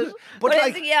clan? Is it? But Well,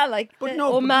 like, like but the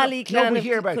no, O'Malley but no, clan we of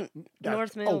hear about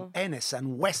North Mayo. Oh, Ennis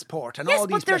and Westport and Yes, all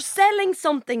these. but they're places. selling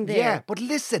something there. Yeah, but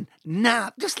listen,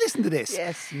 just listen to this.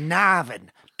 Yes.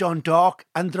 Navan, Dundalk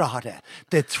and Drogheda,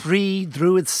 the three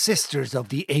Druid sisters of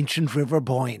the ancient River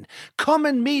Boyne. Come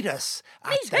and meet us.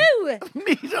 Meet who?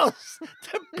 Meet us,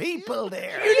 the people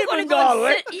there. Are you live in gonna go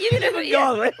Galway. and sit? You live in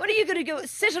Galway. What are you going to go?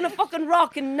 Sit on a fucking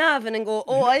rock in Navan and go,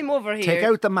 oh, I'm over here. Take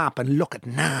out the map and look at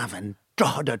Navan,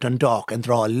 Drogheda, Dundalk and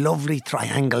draw a lovely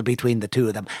triangle between the two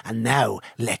of them. And now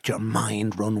let your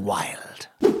mind run wild.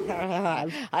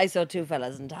 I saw two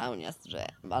fellas in town yesterday.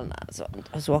 Well, no,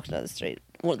 I was walking down the street.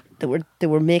 Well, they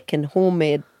were making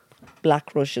homemade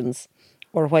black Russians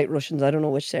or white Russians. I don't know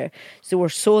which they're. So they were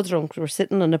so drunk. They were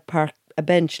sitting on a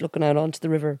bench looking out onto the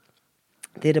river.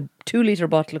 They had a 2-litre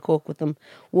bottle of Coke with them.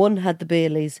 One had the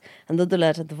Baileys and the other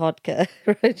lad had the vodka,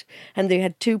 right? And they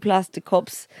had 2 plastic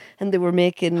cups and they were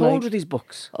making How old are these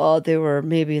books? Oh, they were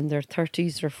maybe in their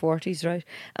 30s or 40s, right?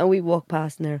 And we walked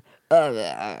past and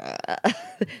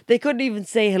they couldn't even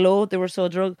say hello. They were so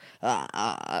drunk.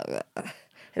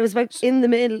 It was about in the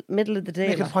middle of the day.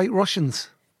 Making like. white Russians.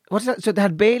 What's that? So they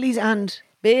had Baileys and...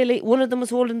 Bailey, one of them was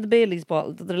holding the Bailey's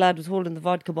bottle. The other lad was holding the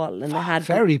vodka bottle, and they had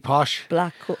Very posh.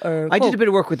 black. I did a bit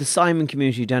of work with the Simon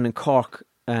community down in Cork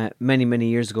many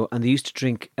years ago, and they used to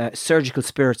drink surgical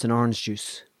spirits and orange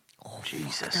juice. Oh,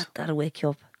 Jesus, that'll wake you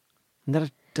up. And that's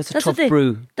a That's tough what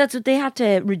brew. That's what they had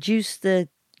to reduce the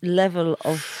level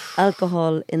of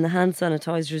alcohol in the hand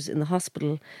sanitizers in the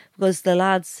hospital because the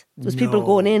lads, there was people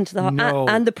going into the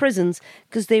and the prisons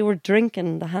because they were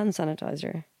drinking the hand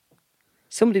sanitizer.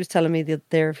 Somebody was telling me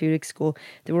there a few weeks ago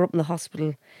they were up in the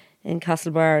hospital in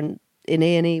Castlebar and in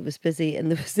A&E was busy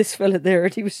and there was this fella there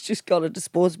and he was just got a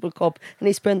disposable cup and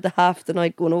he spent the half the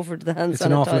night going over to the hand sanitizer. It's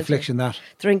an awful affliction, that.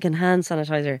 Drinking hand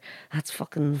sanitizer. That's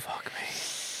fucking... Fuck me.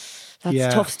 That's Yeah.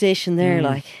 a tough station there,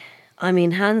 like. I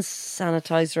mean, hand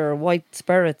sanitizer or white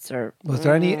spirits or... Is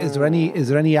there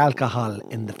any alcohol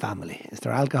in the family? Is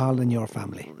there alcohol in your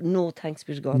family? No, thanks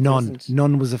be to God. there None. isn't.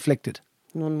 None was afflicted.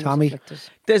 None was Tommy? afflicted.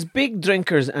 There's big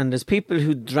drinkers and there's people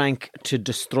who drank to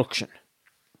destruction.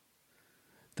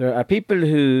 There are people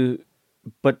who,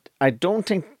 but I don't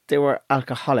think they were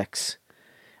alcoholics.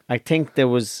 I think there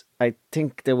was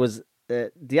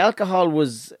the alcohol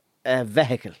was a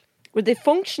vehicle. Were they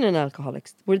functioning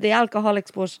alcoholics? Were they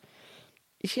alcoholics but...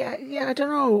 Yeah, I don't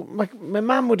know. My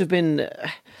mum would have been...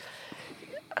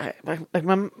 Like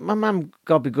my mum,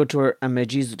 God be good to her, and may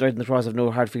Jesus died on the cross, have no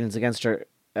hard feelings against her.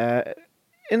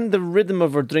 In the rhythm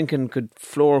of her drinking, could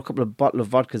floor a couple of bottles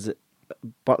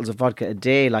of vodka a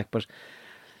day. Like, but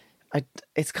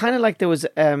it's kind of like there was,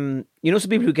 some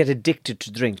people who get addicted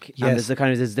to drink. Yes. And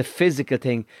there's the physical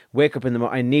thing. Wake up in the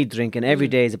morning, I need drink, and every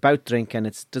day is about drink, and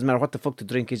it doesn't matter what the fuck the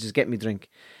drink is, just get me drink.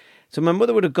 So my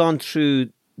mother would have gone through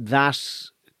that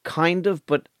kind of,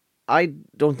 but I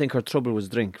don't think her trouble was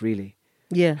drink, really.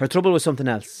 Yeah. Her trouble was something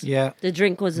else. Yeah. The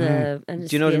drink was an Do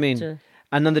you know what I escape mean? to-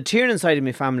 And on the Tiernan side of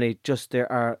my family, just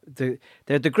they're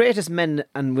the greatest men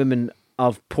and women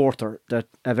of porter that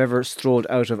have ever strolled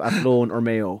out of Athlone or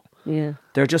Mayo. Yeah.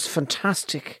 They're just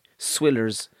fantastic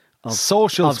swillers of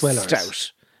Social of swillers.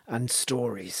 stout and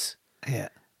stories. Yeah.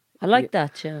 I like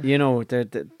that, yeah. You know, they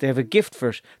have a gift for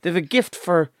it. They have a gift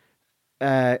for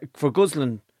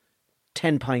guzzling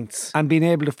 10 pints. And being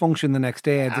able to function the next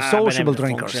day. The sociable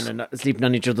drinkers. And not sleeping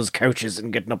on each other's couches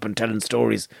and getting up and telling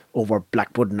stories over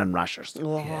black pudding and rashers.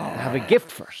 Oh. They have a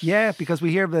gift for it. Yeah, because we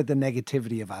hear about the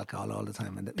negativity of alcohol all the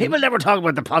time. And People never talk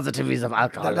about the positivities of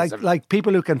alcohol. like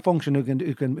people who can function,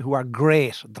 who are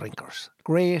great drinkers,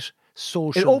 great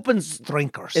social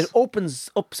drinkers. It opens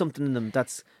up something in them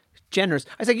that's generous.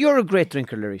 I say you're a great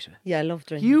drinker, Larita. Yeah, I love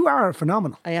drinking. You are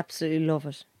phenomenal. I absolutely love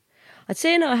it. I'd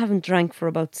say now I haven't drank for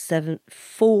about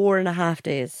 4.5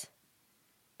 days.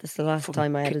 That's the last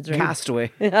time I had a drink.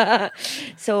 Castaway.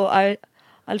 So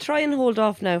I'll try and hold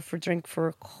off now for drink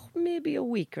for maybe a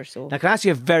week or so. Now, can I ask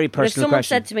you a very But if personal someone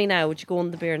question? said to me now, would you go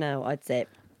on the beer now? I'd say,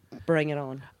 bring it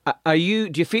on. Do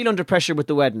you feel under pressure with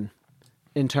the wedding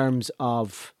in terms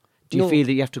of, do you No. feel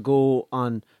that you have to go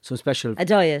on some special A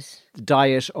diet.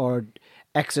 diet or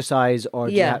exercise or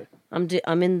do you Yeah, have-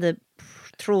 I'm in the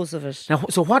throes of it. Now,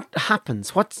 so what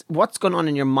happens? What's going on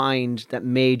in your mind that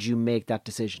made you make that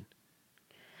decision?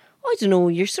 I don't know,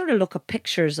 you sort of look at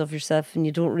pictures of yourself and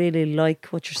you don't really like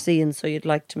what you're seeing, so you'd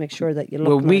like to make sure that you look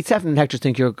Well, we nice. definitely, Hector,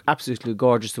 think you're absolutely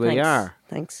gorgeous the way you are.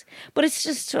 Thanks. But it's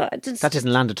just... That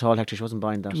didn't land at all, Hector. She wasn't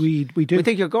buying that. We do. We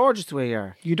think you're gorgeous the way you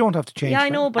are. You don't have to change. Yeah, I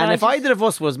that. know, but And I if either of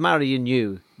us was marrying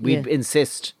you, we'd Yeah.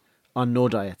 insist on no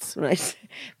diets. Right.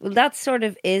 Well, that sort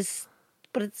of is...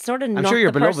 But it's sort of I'm not sure your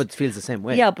the beloved feels the same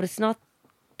way. Yeah, but it's not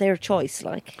their choice,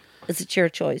 like... It's your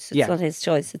choice. It's Yeah. not his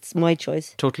choice. It's my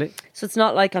choice. Totally. So it's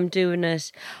not like I'm doing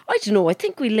it. I don't know. I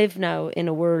think we live now in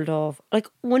a world of, like,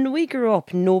 when we grew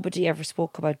up, nobody ever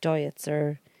spoke about diets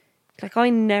or, like, I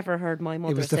never heard my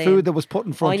mother It was the saying, food that was put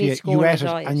in front "I of need you. to go You on a ate it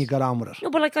diet." and you got on with it. No,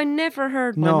 but like, I never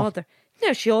heard my No. mother.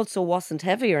 No, she also wasn't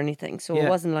heavy or anything, so Yeah. it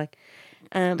wasn't like.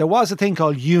 There was a thing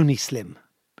called Unislim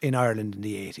in Ireland in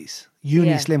the 80s.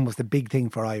 Unislim was the big thing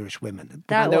for Irish women.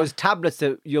 That And there was was tablets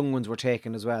that young ones were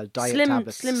taking as well. Diet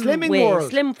tablets. Slimming way, World.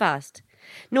 Slim Fast.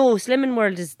 No, Slimming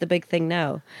World is the big thing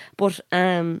now. But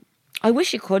I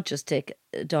wish you could just take.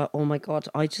 Oh my god,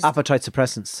 I just Appetite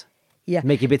suppressants. yeah.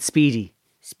 Make you a bit speedy.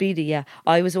 Speedy, yeah.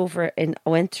 I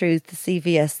went through the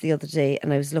CVS the other day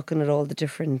and I was looking at all the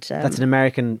different That's an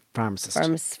American pharmacist.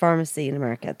 pharmacy in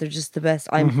America. They're just the best.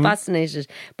 I'm Mm-hmm. fascinated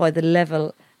by the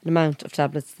level and amount of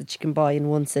tablets that you can buy in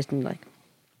one sitting. Like,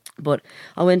 but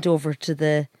I went over to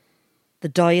the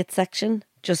diet section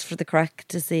just for the crack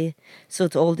to see. So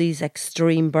it's all these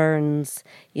extreme burns,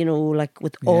 you know, like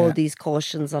with all Yeah. these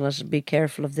cautions on it. And be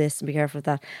careful of this and be careful of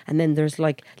that. And then there's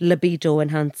like libido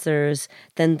enhancers.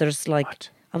 Then there's like,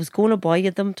 I was going to buy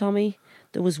them, Tommy.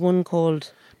 There was one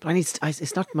called... But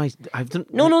it's not my... I've done...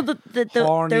 No, the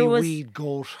Horny there was... weed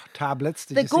goat tablets.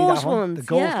 Did The you see goat that one? ones, The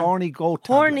goat, yeah. horny goat tablets.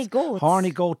 Horny goats. Horny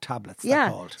goat tablets, they're Yeah,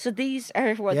 called. so these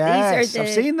are what Yes, these are. I've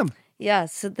seen them. Yeah,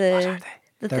 so the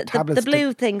They're the tablets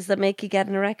blue things that make you get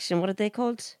an erection. What are they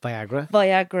called? Viagra.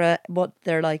 Viagra. But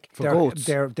they're like They're goats.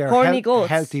 They're Horny goats.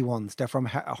 healthy ones. They're from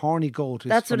a horny goat. is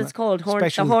that's what from it's a called.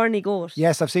 special- The horny goat.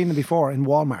 Yes, I've seen them before in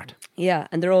Walmart. Yeah,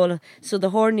 and they're all so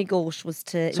the horny goat was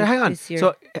to. So hang on. increase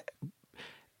your-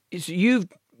 So you've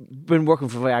been working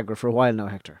for Viagra for a while now,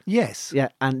 Hector. Yes. Yeah,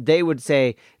 and they would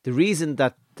say the reason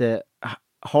that the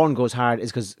horn goes hard is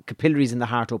because capillaries in the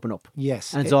heart open up.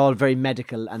 Yes. And it's all very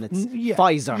medical and it's Yeah.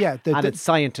 Pfizer Yeah, and it's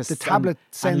scientists The tablet and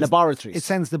sends laboratories. It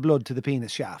sends the blood to the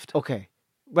penis shaft. Okay.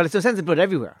 Well, it's a sense of blood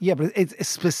everywhere. Yeah, but it's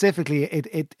specifically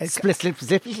it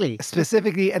Specifically.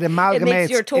 specifically it amalgamates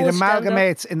your toes stand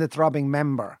up. in the throbbing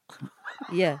member.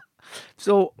 yeah.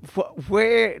 So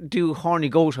where do Horny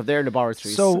Goat have their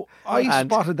laboratories? So I And-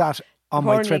 spotted that on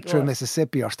my Horny trip through goat.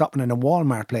 Mississippi, or stopping in a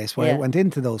Walmart place where I Yeah. went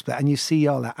into those, and you see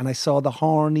all that, and I saw the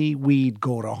horny weed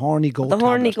goat, a horny goat. The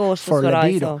horny tablet goat was for what I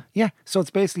libido. saw. Yeah, so it's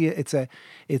basically an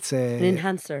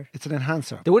enhancer. It's an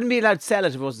enhancer. They wouldn't be allowed to sell it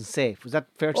if it wasn't safe. Was that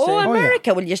fair to say? Oh, yeah.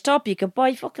 America, will you stop? You could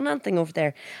buy fucking anything over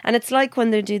there. And it's like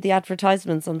when they do the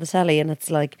advertisements on the telly and it's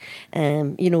like,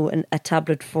 you know, a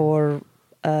tablet for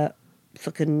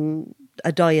fucking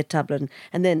a diet tablet.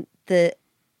 And then the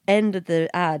end of the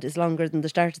ad is longer than the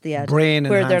start of the ad. Brain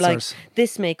where they're like, enhancers.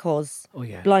 this may cause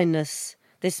yeah. blindness.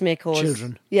 This may cause...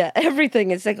 Children. Yeah,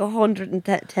 everything. It's like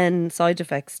 110 side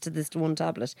effects to this one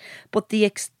tablet. But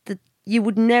you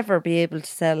would never be able to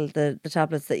sell the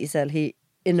tablets that you sell here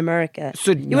in America.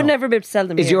 So you would never be able to sell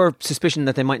them Is here. your suspicion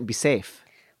that they mightn't be safe?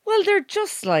 Well, they're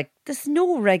just like, there's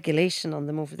no regulation on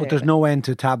them over there. But there's no end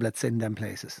to tablets in them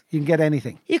places. You can get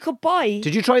anything. You could buy.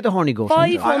 Did you try the horny goat?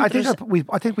 500.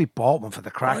 I think we bought one for the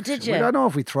crack. Oh, did you? I don't know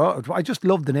if we throw it. I just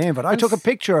loved the name of it. I took a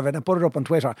picture of it and put it up on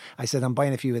Twitter. I said, I'm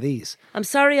buying a few of these. I'm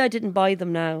sorry I didn't buy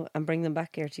them now and bring them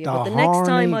back here to you. The But the next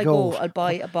time horny I go, goat. I'll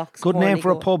buy a box. Good of name horny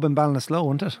for a goat. pub in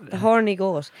Ballinasloe, isn't it? The horny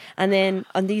goat. And then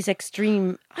on these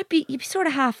extreme, you'd be sort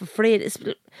of half afraid. It's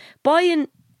buying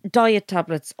diet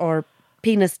tablets or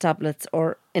penis tablets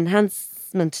or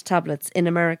enhancement tablets in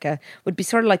America would be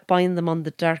sort of like buying them on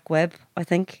the dark web, I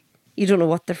think. You don't know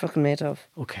what they're fucking made of.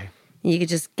 Okay. You could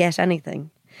just get anything.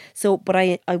 So, but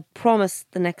I promise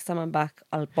the next time I'm back,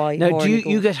 I'll buy Now, horny do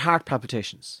you goat. get heart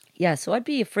palpitations? Yeah, so I'd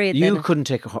be afraid You then. couldn't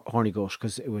take a horny goat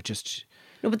because it would just...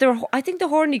 No, but I think the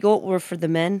horny goat were for the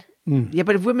men. Yeah,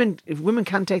 but if women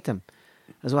can take them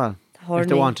as well, if Horny.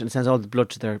 they want, and it sends all the blood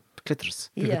to their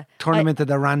clitoris. Yeah. Turn them into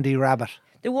the Randy Rabbit.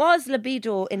 There was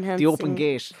libido enhancing. The open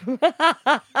gate.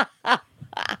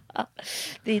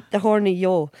 The horny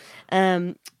yo.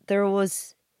 There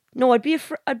was no. I'd be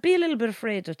a little bit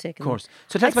afraid of taking. Of course. Them.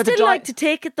 So tell us I'd about the still like diet. to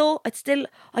take it though.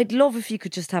 I'd love if you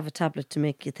could just have a tablet to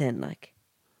make you thin, like.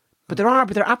 But they're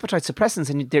appetite suppressants,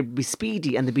 and they'd be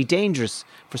speedy and they'd be dangerous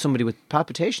for somebody with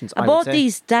palpitations. I would bought say.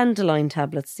 these dandelion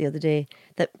tablets the other day.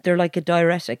 That they're like a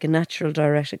diuretic, a natural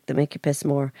diuretic that make you piss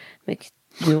more.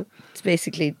 It's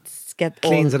basically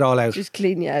Cleans it all out. Just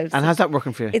clean you out. And how's that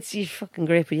working for you? It's fucking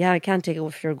great, but yeah, I can't take it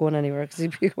if you're going anywhere because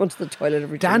you'd be going to the toilet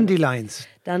every time. Dandelions.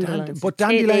 Dandelions. But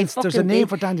dandelions, there's a name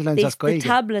for dandelions, that's The great.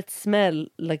 tablets smell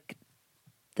like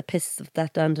the piss of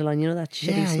that dandelion. You know that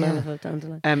shitty Yeah, smell yeah. of a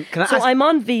dandelion. Can I So ask- I'm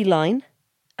on V-Line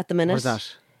at the minute. Where's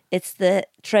that? It's the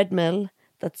treadmill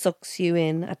that sucks you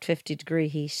in at 50-degree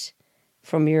heat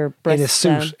from your breasts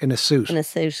In a down. suit. In a suit. In a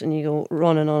suit, and you go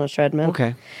running on a treadmill.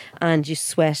 Okay. And you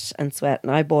sweat and sweat.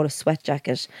 And I bought a sweat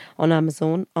jacket on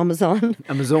Amazon. Amazon.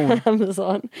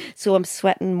 Amazon. So I'm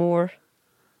sweating more.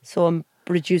 So I'm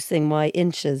reducing my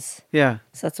inches. Yeah.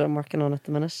 So that's what I'm working on at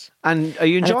the minute. And are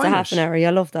you And enjoying it's a it? half an hour. Yeah,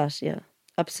 I love that. Yeah,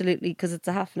 absolutely. Because it's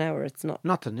a half an hour. It's not.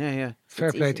 Nothing. Yeah, yeah.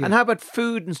 Fair play easy. to you. And how about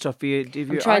food and stuff?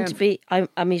 I'm trying to be.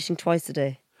 I'm eating twice a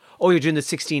day. Oh, you're doing the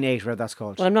 16-8, where that's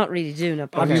called. Well, I'm not really doing it.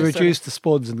 But Have I'm you just sort of- reduced the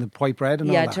spuds and the white bread and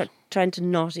all Yeah, that? trying to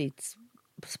not eat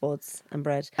spuds and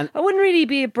bread. And- I wouldn't really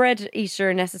be a bread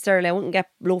eater necessarily. I wouldn't get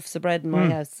loaves of bread in my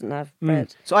house and have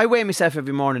bread. So I weigh myself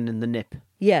every morning in the nip.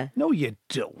 Yeah, No, you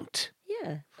don't.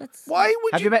 yeah. That's Why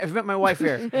would Have you? you met my wife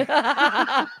here?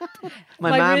 my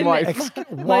My man roommate. wife.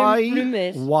 Why?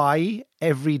 roommate. Why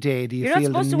every day do you You're not feel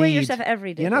supposed the to weigh need? yourself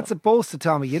every day, You're not though. supposed to,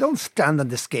 Tommy. You don't stand on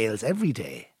the scales every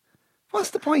day.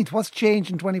 What's the point? What's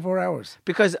changed in 24 hours?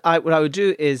 Because what I would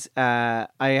do is I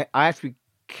have to be.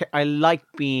 I like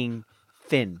being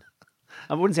thin.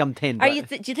 I wouldn't say I'm thin. Are but you?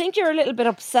 Do you think you're a little bit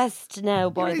obsessed now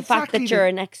by You're the fact that exactly you're the-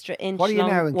 an extra inch What are you long,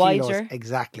 now in wider? kilos?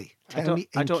 Exactly. Tell me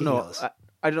in I don't know. kilos.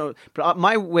 I don't know. But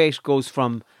my weight goes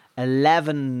from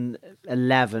 11,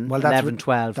 11, Well, that's 11,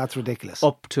 12. That's ridiculous.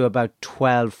 Up to about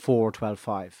 12.4,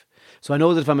 12.5. So I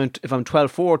know that if I'm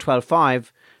 12.4,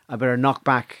 12.5, I better knock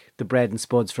back the bread and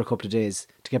spuds for a couple of days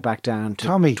to get back down to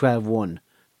Tommy. 12.1,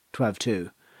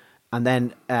 12.2. And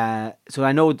then, so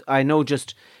I know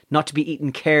just not to be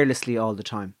eating carelessly all the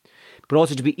time, but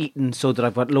also to be eating so that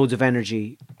I've got loads of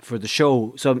energy for the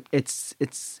show. So it's.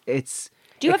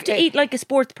 Do you have to eat like a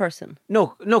sports person?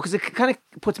 No, because it kind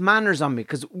of puts manners on me.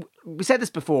 Because we said this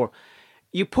before.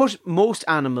 You put most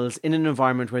animals in an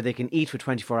environment where they can eat for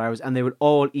 24 hours and they will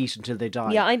all eat until they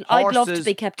die. Yeah, I'd love to Horses,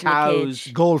 be kept in a cows,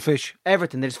 cage. Goldfish.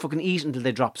 everything. They just fucking eat until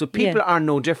they drop. So people Yeah. are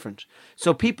no different.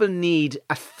 So people need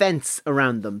a fence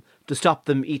around them to stop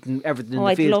them eating everything in Oh,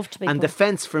 the I'd field. love to be and the cool.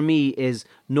 fence for me is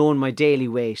knowing my daily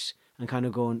weight and kind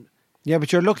of going, Yeah,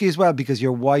 but you're lucky as well because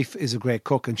your wife is a great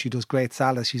cook and she does great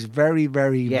salads. She's very,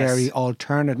 very, Yes. very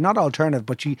alternative. Not alternative,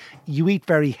 but you eat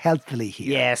very healthily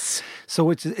here. yes. So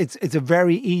it's a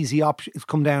very easy option.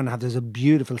 Come down and have there's a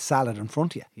beautiful salad in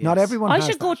front of you. Not everyone I has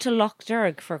should go that. to Loch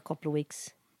Derg for a couple of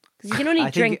weeks because you can only I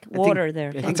think- drink I think- water there.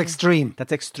 I think That's extreme.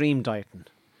 That's extreme dieting.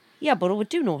 Yeah, but it would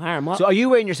do no harm. So are you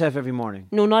weighing yourself every morning?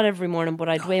 No, not every morning, but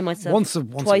I'd weigh myself Once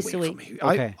twice a a week. week. For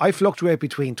me. Okay. I fluctuate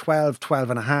between 12,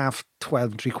 12 and a half, 12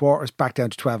 and 3/4, back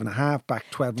down to 12 and a half, back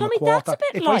 12 Tommy, and a quarter. that's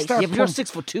a bit If I light. start Yeah, but you're pump-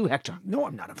 6'2", Hector. No,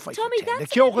 I'm not. I'm 5'10". Tommy, The that's a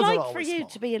bit knuckles are light for always you small.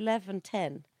 to be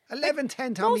 11-10.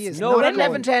 11-10, Tommy is No, not not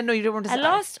going. 11-10. No, you don't want to A say.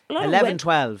 lot of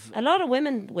 11-12. A lot of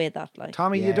women weigh that, like.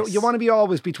 Tommy, Yes. you want to be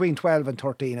always between 12 and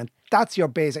 13, and that's your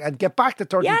basic. And get back to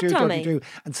 32, Yeah, Tommy. 32,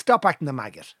 and stop acting the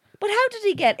maggot. But how did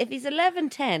he get, if he's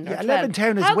 11'10", Yeah,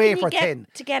 11'10" is way for thin.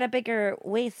 To get a bigger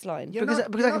waistline? You're Because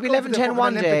not- I you're could be not going to 11:10 the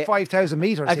one Olympic day. 5,000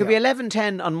 metres. I could be here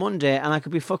 11:10 on Monday, and I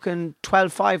could be fucking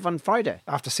 12:5 on Friday.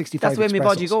 after 65. That's the way my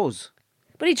body espressos. goes.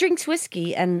 But he drinks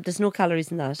whiskey and there's no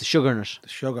calories in that. The sugar in it.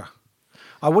 Sugar.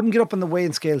 I wouldn't get up on the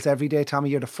weighing scales every day,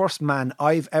 Tommy. You're the first man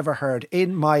I've ever heard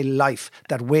in my life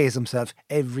that weighs himself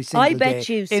every single I day bet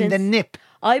you in the since- nip.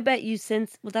 I bet you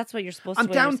since... Well, that's what you're supposed I'm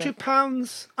to weigh down yourself. 2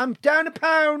 pounds. I'm down a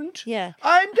pound. Yeah.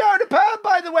 I'm down a pound,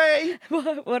 by the way.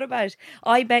 What about?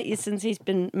 I bet you since he's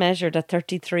been measured at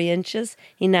 33 inches,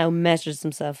 he now measures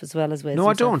himself as well as weighs No, I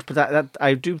himself. don't. But that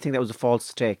I do think that was a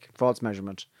false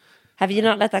measurement. Have you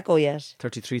not let that go yet?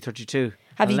 33, 32.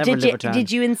 Have I'll you- never did live you- it down.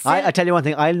 did you insist- I tell you one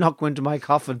thing. I'll not go into my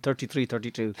coffin 33,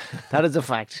 32. That is a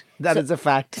fact. That is a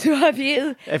fact. So have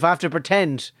you? If I have to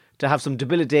pretend to have some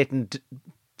debilitating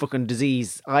fucking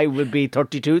disease, I will be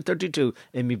 32, 32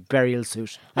 in my burial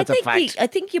suit. That's a fact. I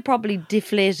think you probably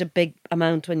deflate a big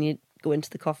amount when you go into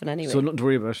the coffin anyway. So nothing to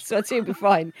worry about. So I'd say you'll be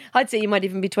fine. I'd say you might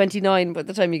even be 29 by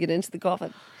the time you get into the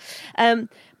coffin.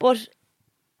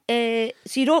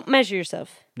 So you don't measure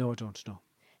yourself. No, I don't. No.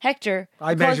 Hector.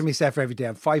 I because- measure myself every day.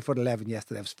 I'm 5'11"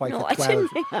 yesterday. I was 5'12". No, I didn't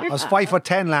I was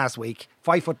 5'10" last week.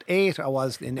 5'8" I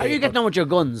was in How are you April. getting on with your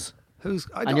guns? I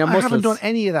your haven't muscles? done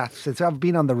any of that since I've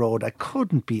been on the road. I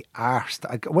couldn't be arsed.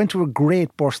 I went to a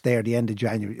great burst there at the end of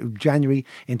January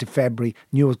into February.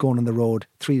 Knew I was going on the road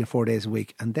 3 to 4 days a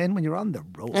week. And then when you're on the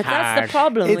road, That's the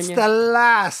problem. it's when the you're...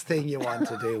 last thing you want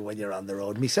to do when you're on the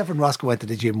road. Myself and Roscoe went to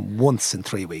the gym once in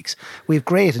 3 weeks. We have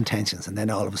great intentions, and then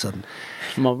all of a sudden,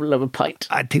 We'll have a pint.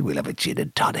 I think we'll have a gin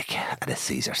and tonic and a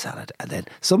Caesar salad. And then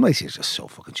some nights you're just so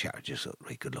fucking shattered. You're so,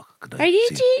 right, good luck. Good night. Are you?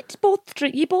 See Do you both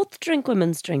drink? You both drink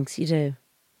women's drinks. You do.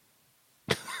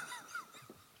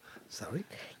 Sorry?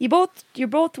 You're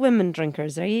both women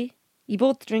drinkers, are you? You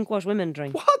both drink what women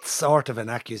drink. What sort of an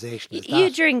accusation is that? You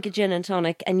drink a gin and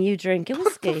tonic, and you drink a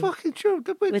What the whiskey fucking truth?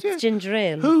 with ginger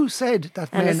ale. Who said that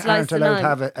And a men slice aren't of allowed to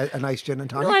lime. have a nice gin and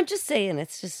tonic? No, I'm just saying.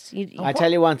 It's just you. I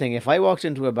tell you one thing. If I walked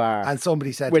into a bar And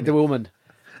somebody said with to the me, woman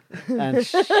and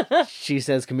she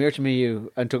says, "Come here to me,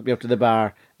 you," and took me up to the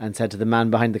bar and said to the man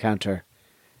behind the counter,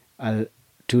 "I'll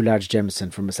 2 large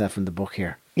Jameson for myself and the book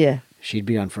here." Yeah. She'd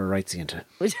be on for a right into.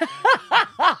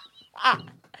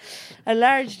 A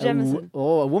large Jameson.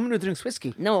 A woman who drinks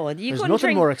whiskey. No, you There's couldn't nothing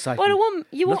drink. more exciting. But a woman,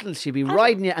 you won't- Nothing. She'd be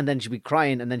riding you, and then she'd be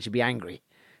crying, and then she'd be angry.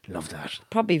 Love that.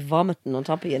 probably vomiting on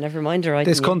top of you. Never mind her.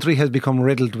 this country has become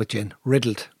riddled with gin.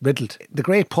 Riddled. The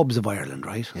great pubs of Ireland,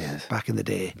 right? Yes. Back in the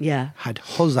day. Yeah. Had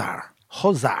Hussar.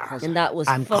 And that was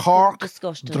and fucking Cork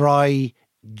disgusting. dry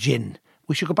gin.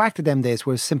 We should go back to them days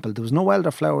where it was simple. There was no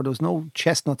elderflower, there was no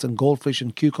chestnuts and goldfish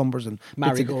and cucumbers and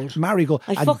Marigold. Marigold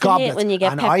I and fucking hate goblets. when you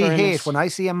get and pepper I in hate it. when I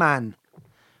see a man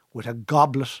with a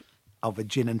goblet of a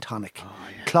gin and tonic. Oh,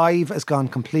 Clive has gone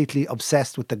completely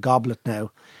obsessed with the goblet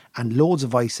now, and loads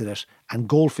of ice in it, and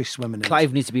goldfish swimming in Clive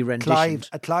it. needs to be renditioned.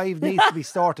 Clive needs to be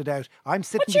sorted out. I'm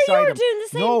sitting But you beside were him. doing the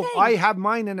same no, thing. I have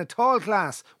mine in a tall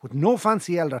glass with no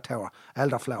fancy elderflower.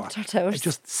 Elderflowers. It's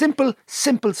just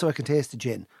simple, so I can taste the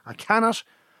gin. I cannot,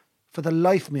 for the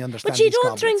life of me, understand. But you these don't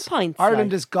goblets. drink pints,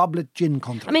 Ireland like. is goblet gin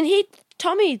country. I mean,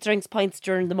 Tommy drinks pints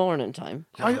during the morning time.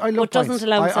 I love but doesn't pints.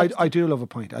 allow himself I do love a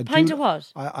pint. Pint of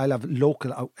what? I love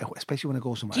local, especially when I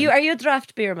go somewhere. Are you a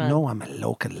draft beer man? No, I'm a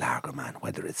local lager man,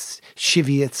 whether it's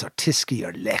Chiviettes or Tiski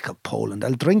or Lech of Poland.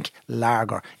 I'll drink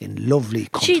lager in lovely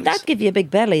countries. Gee, that'd give you a big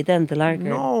belly then, the lager.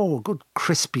 No, good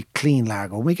crispy, clean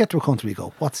lager. When we get to a country, we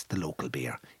go, what's the local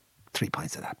beer? 3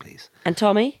 pints of that, please. And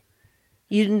Tommy,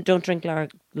 you don't drink lager?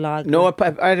 No,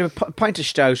 I had a pint of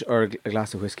stout or a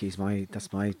glass of whiskey.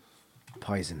 That's my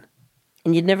poison.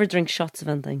 And you'd never drink shots of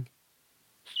anything?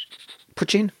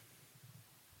 Puccin.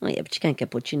 Oh yeah, but you can't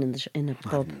get butching in a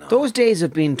pub. Those days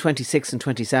of being 26 and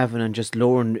 27 and just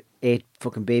lowering 8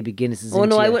 fucking baby Guinnesses Oh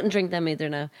into no, I you wouldn't drink them either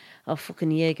now. Oh,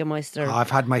 fucking Jägermeister. Oh, I've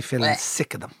had my fill and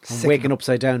sick of them. and Sick of waking them.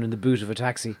 upside down in the boot of a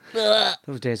taxi.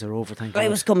 Those days are over, thank God. I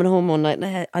was coming home one night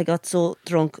and I got so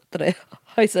drunk that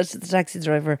I said to the taxi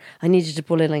driver, I need you to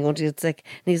pull in, I'm going to get sick.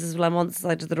 And he says, well, I'm on the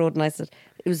side of the road. And I said,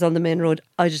 it was on the main road.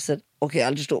 I just said, okay,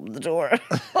 I'll just open the door.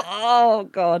 Oh,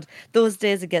 God. Those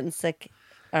days of getting sick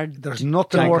are... There's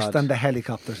nothing Thank worse God. than the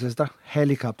helicopters, is there?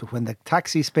 Helicopter. When the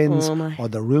taxi spins Oh, my. or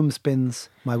the room spins.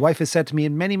 My wife has said to me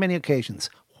on many, many occasions,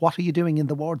 what are you doing in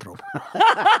the wardrobe?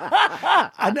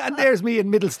 and there's me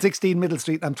in 16 Middle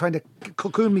Street. I'm trying to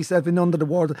cocoon myself in under the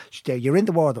wardrobe. She's there, you're in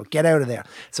the wardrobe, get out of there.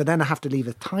 So then I have to leave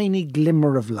a tiny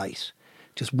glimmer of light.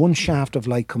 Just one shaft of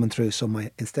light coming through. So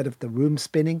instead of the room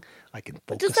spinning, I can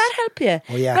focus. Does that help you?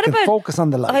 Oh yeah, What I can focus on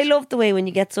the light. I love the way when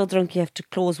you get so drunk you have to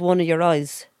close one of your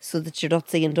eyes so that you're not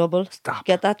seeing double. Stop.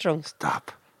 Get that drunk?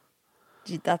 Stop.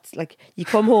 That's like, you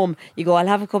come home, you go, I'll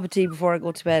have a cup of tea before I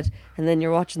go to bed, and then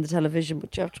you're watching the television,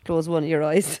 but you have to close one of your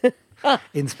eyes.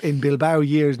 In Bilbao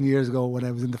years and years ago when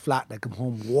I was in the flat and I come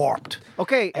home warped.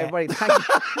 Okay, everybody, thank you.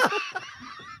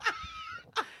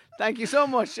 Thank you so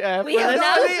much. I'll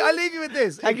leave you with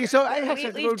this. Thank you so much.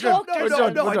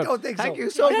 No, I don't think so. Thank you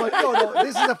so much. No,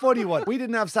 this is a funny one. We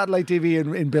didn't have satellite TV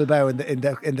in Bilbao in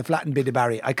the flat in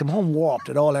Biddybarry. I come home warped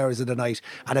at all hours of the night,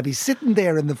 and I'd be sitting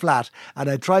there in the flat, and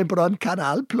I'd try and put on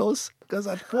Canal Plus. Because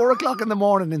at 4 o'clock in the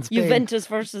morning in Spain, Juventus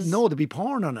versus... No, there'd be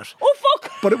porn on it. Oh, fuck!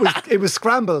 But it was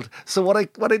scrambled. So what I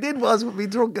did was, with me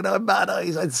drunk and I had bad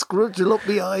eyes, I'd scrunch up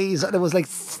my eyes, and it was like...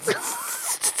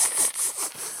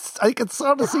 I could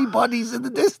sort of see bodies in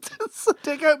the distance.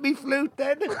 Take out me flute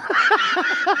then. And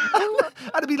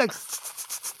it'd be like...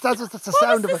 That's the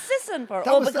sound of it. What was the sissing for?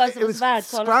 Because it was bad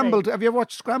quality. Scrambled. Have you ever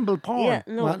watched scrambled porn? Yeah,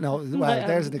 no. Well,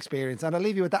 there's an experience. And I'll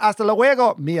leave you with that. Hasta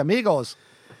luego, mi amigos.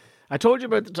 I told you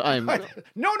about the time.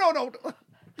 No.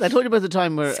 I told you about the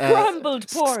time where scrambled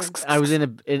porn. I was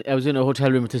in a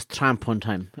hotel room with this tramp one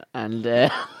time, and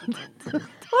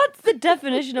what's the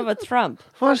definition of a tramp?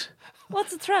 What?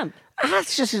 What's a tramp?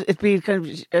 It's just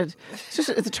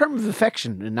it's a term of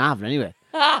affection in Navan anyway.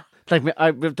 Like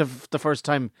the first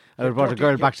time I would brought a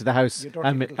girl back to the house,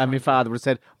 and my father would have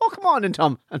said, "Oh, come on in,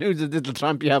 Tom, and who's the little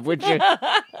tramp you have with you?"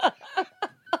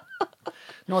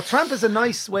 No, tramp is a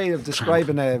nice way of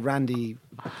describing a randy...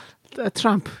 A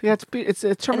tramp, yeah, it's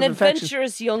a term of affection. An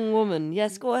adventurous young woman.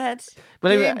 Yes, go ahead.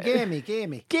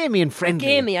 Gamey and friendly.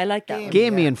 Gamey, I like that.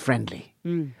 Gamey and friendly.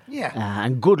 Yeah.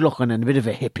 And good looking and a bit of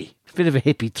a hippie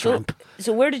tramp.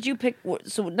 So where did you pick?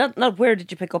 So not where did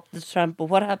you pick up the tramp, but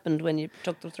what happened when you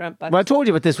took the tramp back? Well, I told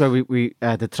you about this where we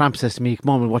the tramp says to me, "Come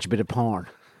on, we'll watch a bit of porn."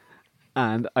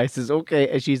 And I says, "Okay,"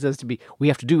 and she says to me, "We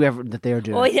have to do everything that they're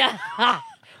doing." Oh yeah.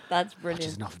 That's brilliant. Which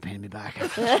is enough for paying me back.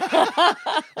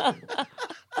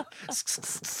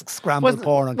 Scrambled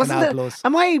porn on Canal Plus.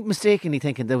 Am I mistakenly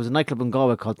thinking there was a nightclub in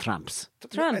Galway called Tramps?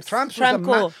 Tramps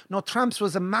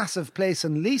was a massive place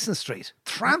in Leeson Street.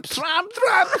 Tramps.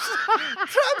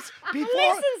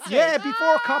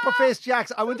 Before Copperface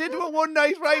Jacks. I went into it one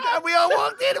night, right, and we all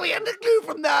walked in. We had the clue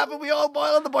from that, and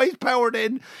all the boys powered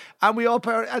in, and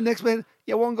and next minute,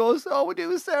 one goes, "Oh, we do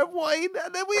is serve wine,"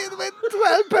 and then we went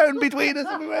 £12 between us,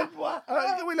 and we went, "What?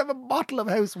 We'll have a bottle of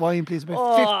house wine, please."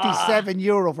 About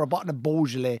 €57 for a bottle of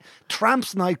Beaujolais.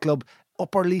 Tramps nightclub,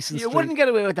 Upper Leeson Street. You wouldn't get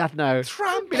away with that now.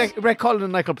 Tramps. Be like Red calling a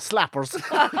nightclub Slappers.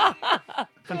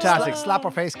 Fantastic.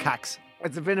 Slapperface cacks.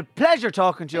 It's been a pleasure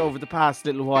talking to you over the past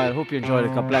little while. Hope you enjoyed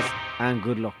it. God bless and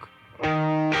good luck.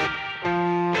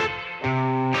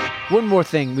 One more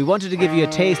thing, we wanted to give you a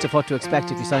taste of what to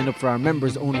expect if you signed up for our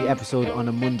members only episode on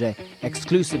a Monday,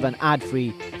 exclusive and ad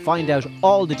free. Find out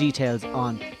all the details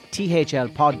on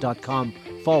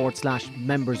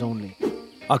thlpod.com/members only.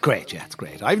 Oh, great, yeah, it's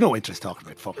great. I've no interest talking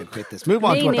about fucking fitness. Move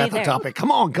on to a better topic.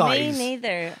 Come on, guys. Me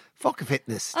neither. Fuck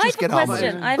fitness. Just get on with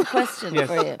it. I have a question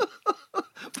for you.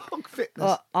 Fuck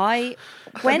fitness.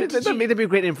 That'd be a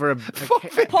great name for a fuck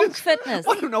fitness. Punk fitness.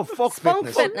 I don't know. Fuck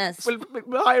fitness. Fitness.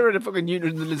 We'll hire a fucking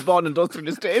unit in the Lisbon Industrial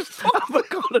Estate. We'll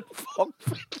call it fuck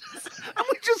fitness. And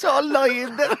we just all lie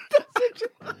in there.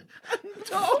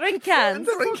 Drink cans.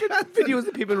 Videos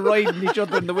of people riding each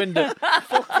other in the window.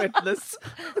 Fuck fitness.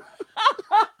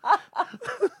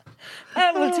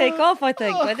 That will take off, I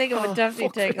think. I think it would definitely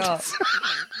take off.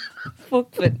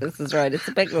 Fuck fitness is right. It's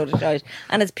a big road of shite.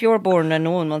 And it's pure boring and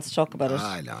no one wants to talk about it.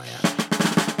 I know, yeah.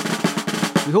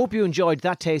 We hope you enjoyed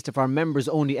that taste of our members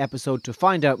only episode. To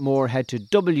find out more, head to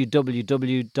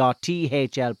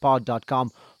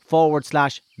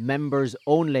www.thlpod.com/members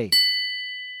only.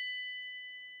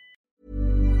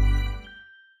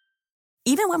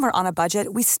 Even when we're on a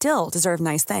budget, we still deserve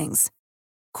nice things.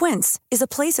 Quince is a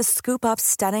place to scoop up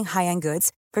stunning high-end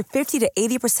goods for 50 to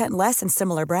 80% less than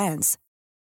similar brands.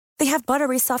 They have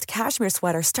buttery soft cashmere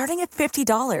sweaters starting at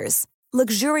 $50,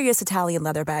 luxurious Italian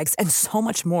leather bags, and so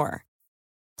much more.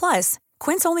 Plus,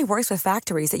 Quince only works with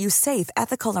factories that use safe,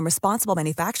 ethical, and responsible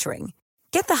manufacturing.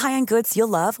 Get the high-end goods you'll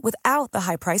love without the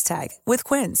high price tag with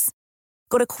Quince.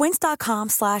 Go to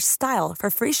quince.com/style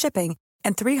for free shipping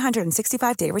and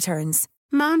 365-day returns.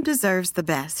 Mom deserves the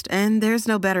best, and there's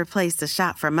no better place to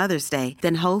shop for Mother's Day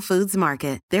than Whole Foods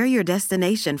Market. They're your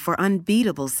destination for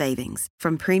unbeatable savings,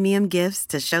 from premium gifts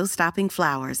to show-stopping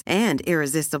flowers and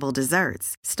irresistible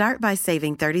desserts. Start by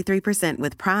saving 33%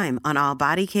 with Prime on all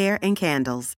body care and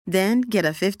candles. Then get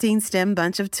a 15-stem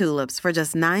bunch of tulips for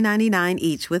just $9.99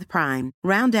 each with Prime.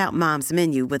 Round out Mom's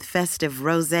menu with festive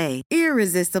rosé,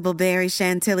 irresistible berry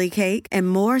chantilly cake, and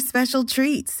more special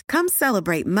treats. Come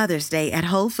celebrate Mother's Day at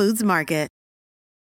Whole Foods Market.